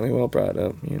 Good family, well brought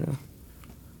up, you know.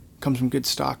 Comes from good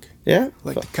stock, Yeah?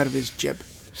 like the cut of his jib.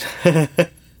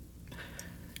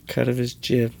 Cut of his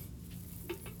jib.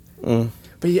 Mm.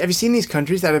 But have you seen these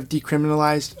countries that have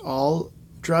decriminalized all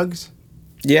drugs?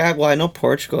 Yeah, well I know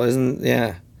Portugal isn't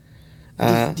yeah.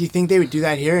 Do you think they would do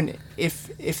that here? And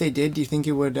if they did, do you think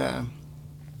it would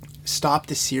stop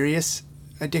the serious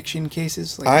addiction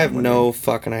cases? Like I have I'm no wondering.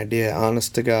 fucking idea,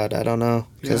 honest to God. I don't know.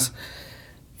 Because,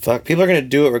 fuck, people are going to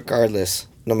do it regardless,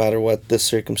 no matter what the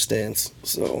circumstance.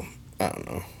 So, I don't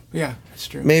know. Yeah, that's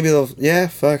true. Maybe they'll, yeah,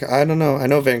 fuck, I don't know. I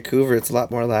know Vancouver, it's a lot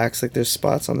more lax. Like, there's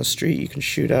spots on the street you can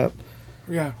shoot up.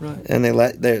 Yeah, really. And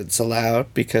it's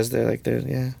allowed because they're,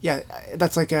 yeah. Yeah,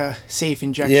 that's like a safe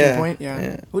injection Yeah, point. Yeah,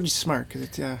 yeah. which is smart because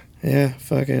it's Yeah,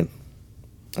 fuck it.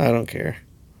 I don't care.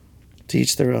 To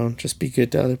each their own. Just be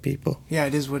good to other people. yeah,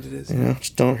 it is what it is. You know,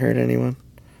 just don't hurt anyone.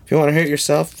 If you want to hurt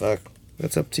yourself, fuck,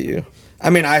 that's up to you. I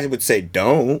mean, I would say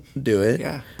don't do it.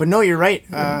 Yeah, but no, you're right.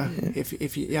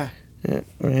 If you Yeah,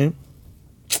 right?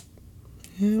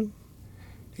 Yeah.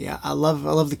 Yeah, I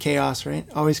love the chaos, right?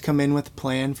 Always come in with a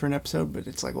plan for an episode, but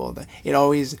it's like, well, it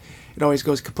always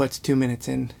goes kaput 2 minutes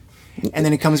in, and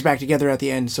then it comes back together at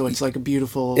the end. So it's like a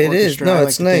beautiful. It is. orchestra. No, I like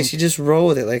it's to nice. think. You just roll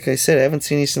with it. Like I said, I haven't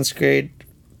seen you since grade.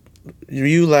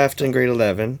 You left in grade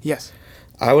 11. Yes.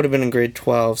 I would have been in grade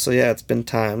 12. So yeah, it's been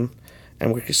time,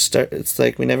 and we could start. It's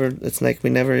like we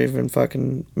never even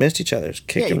fucking missed each other. It's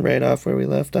kicking you- right off where we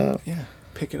left off. Yeah.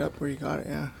 Pick it up where you got it.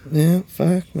 Yeah. Yeah,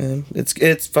 fuck, man.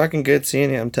 It's fucking good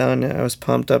seeing you. I'm telling you, I was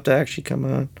pumped up to actually come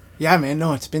on. Yeah, man.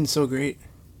 No, it's been so great.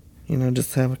 You know,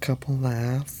 just have a couple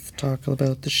laughs, talk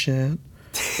about the shit.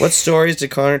 What stories did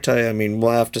Connor tell you? I mean,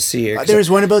 we'll have to see here. There was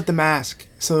one about The Mask.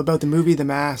 So about the movie The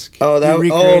Mask. Oh,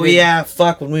 He oh recreated- yeah,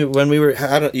 fuck. When we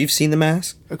were, you've seen The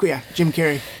Mask? Okay, yeah, Jim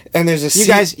Carrey. And there's a You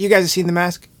guys have seen The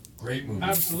Mask? Great movie.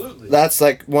 Absolutely. That's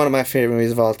like one of my favorite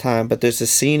movies of all time. But there's a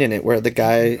scene in it where the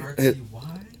guy,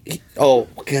 Why?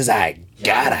 because I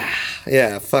gotta.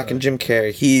 Yeah, fucking Jim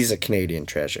Carrey. He's a Canadian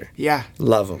treasure. Yeah.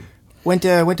 Love him. Went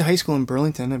to high school in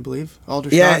Burlington, I believe.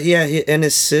 Aldershot. Yeah, and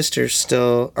his sister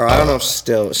still, or I don't know if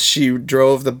still, she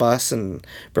drove the bus in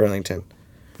Burlington.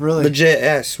 Really? Legit,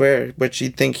 yeah, I swear. But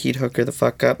you'd think he'd hook her the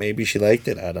fuck up. Maybe she liked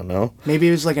it. I don't know. Maybe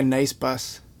it was like a nice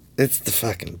bus. It's the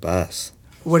fucking bus.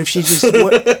 What if she just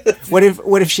what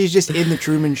if she's just in the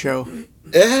Truman Show?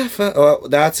 Yeah, well,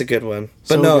 that's a good one. But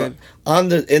So no,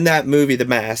 good. in that movie, The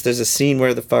Mask, there's a scene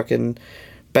where the fucking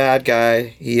bad guy,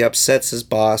 he upsets his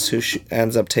boss, who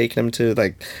ends up taking him to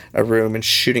like a room and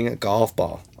shooting a golf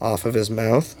ball off of his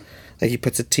mouth. Like he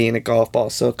puts a tee in a golf ball.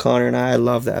 So Connor and I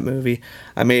love that movie.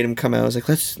 I made him come out. I was like,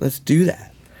 let's do that.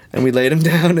 And we laid him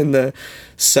down in the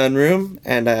sunroom,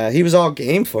 and he was all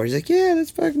game for it. He's like, yeah, let's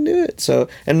fucking do it. So,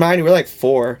 and mind you, we're like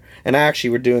 4, and actually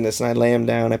we're doing this, and I lay him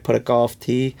down, I put a golf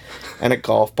tee and a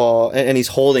golf ball, and he's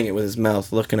holding it with his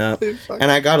mouth, looking up.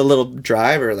 And I got a little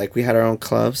driver, like we had our own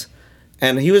clubs,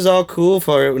 and he was all cool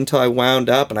for it until I wound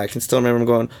up, and I can still remember him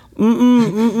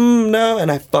going, no,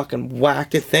 and I fucking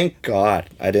whacked it. Thank God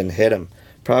I didn't hit him.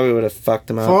 Probably would have fucked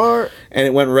him up. And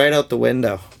it went right out the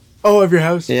window. Oh, of your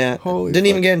house? Yeah. Holy Didn't fuck.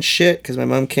 even get in shit because my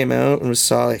mom came out and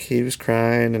saw like he was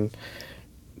crying and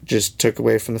just took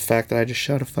away from the fact that I just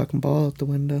shot a fucking ball out the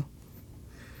window.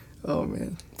 Oh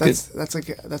man, that's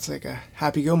like a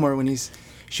Happy Gilmore when he's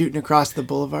shooting across the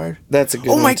boulevard. That's a good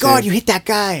Oh one my God, too. you hit that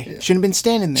guy. Yeah. Shouldn't have been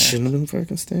standing there. Shouldn't have been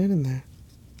fucking standing there.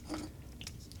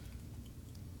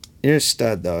 You're a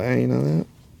stud though, eh? You know that?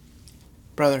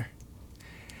 Brother.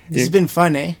 This has been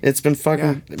fun, eh? It's been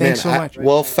fucking... Yeah, thanks so much.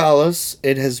 Well, fellas,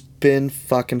 it has been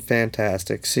fucking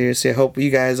fantastic. Seriously, I hope you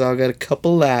guys all got a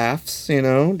couple laughs, you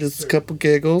know? Just a couple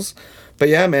giggles. But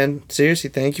yeah, man, seriously,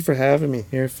 thank you for having me.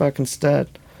 You're a fucking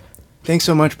stud. Thanks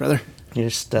so much, brother. You're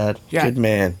a stud. Yeah. Good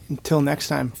man. Until next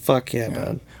time. Fuck yeah,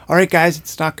 bud. All right, guys,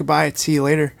 it's not goodbye. It's see you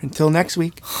later. Until next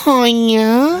week. Oh,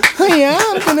 yeah? Oh, yeah,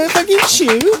 I'm gonna fucking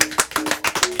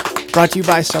shoot. Brought to you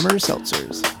by Summer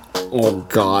Seltzers. Oh,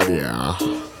 God,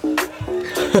 yeah.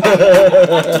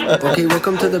 Okay,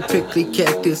 welcome to the Prickly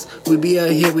Cactus. We be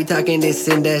out here, we talking this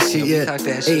and that shit, yeah.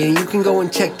 Hey, and you can go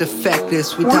and check the fact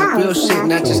this. We talk real shit,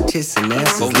 not just tits and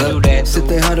asses. Look, sit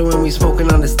there harder when we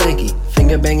smoking on the stanky.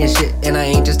 Finger banging shit, and I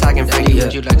ain't just talking freaky. Yeah.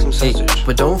 You like some sausage?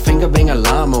 But don't finger bang a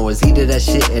lawnmower. He did that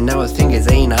shit, and now his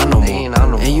fingers ain't on no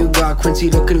more. And you got Quincy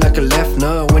looking like a left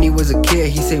nut. When he was a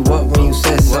kid, he say what when you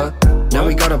said what? Now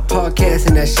we got a podcast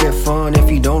and that shit fun. If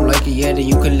you don't like it yet, then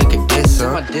you can lick a diss,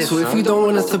 huh? So if you don't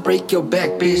want us to break your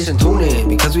back, bitch, then tune in.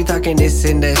 Because we talking this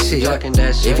and that shit, yeah.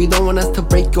 If you don't want us to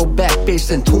break your back, bitch,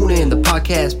 then tune in. The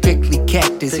podcast Prickly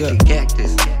Cactus,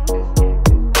 yeah.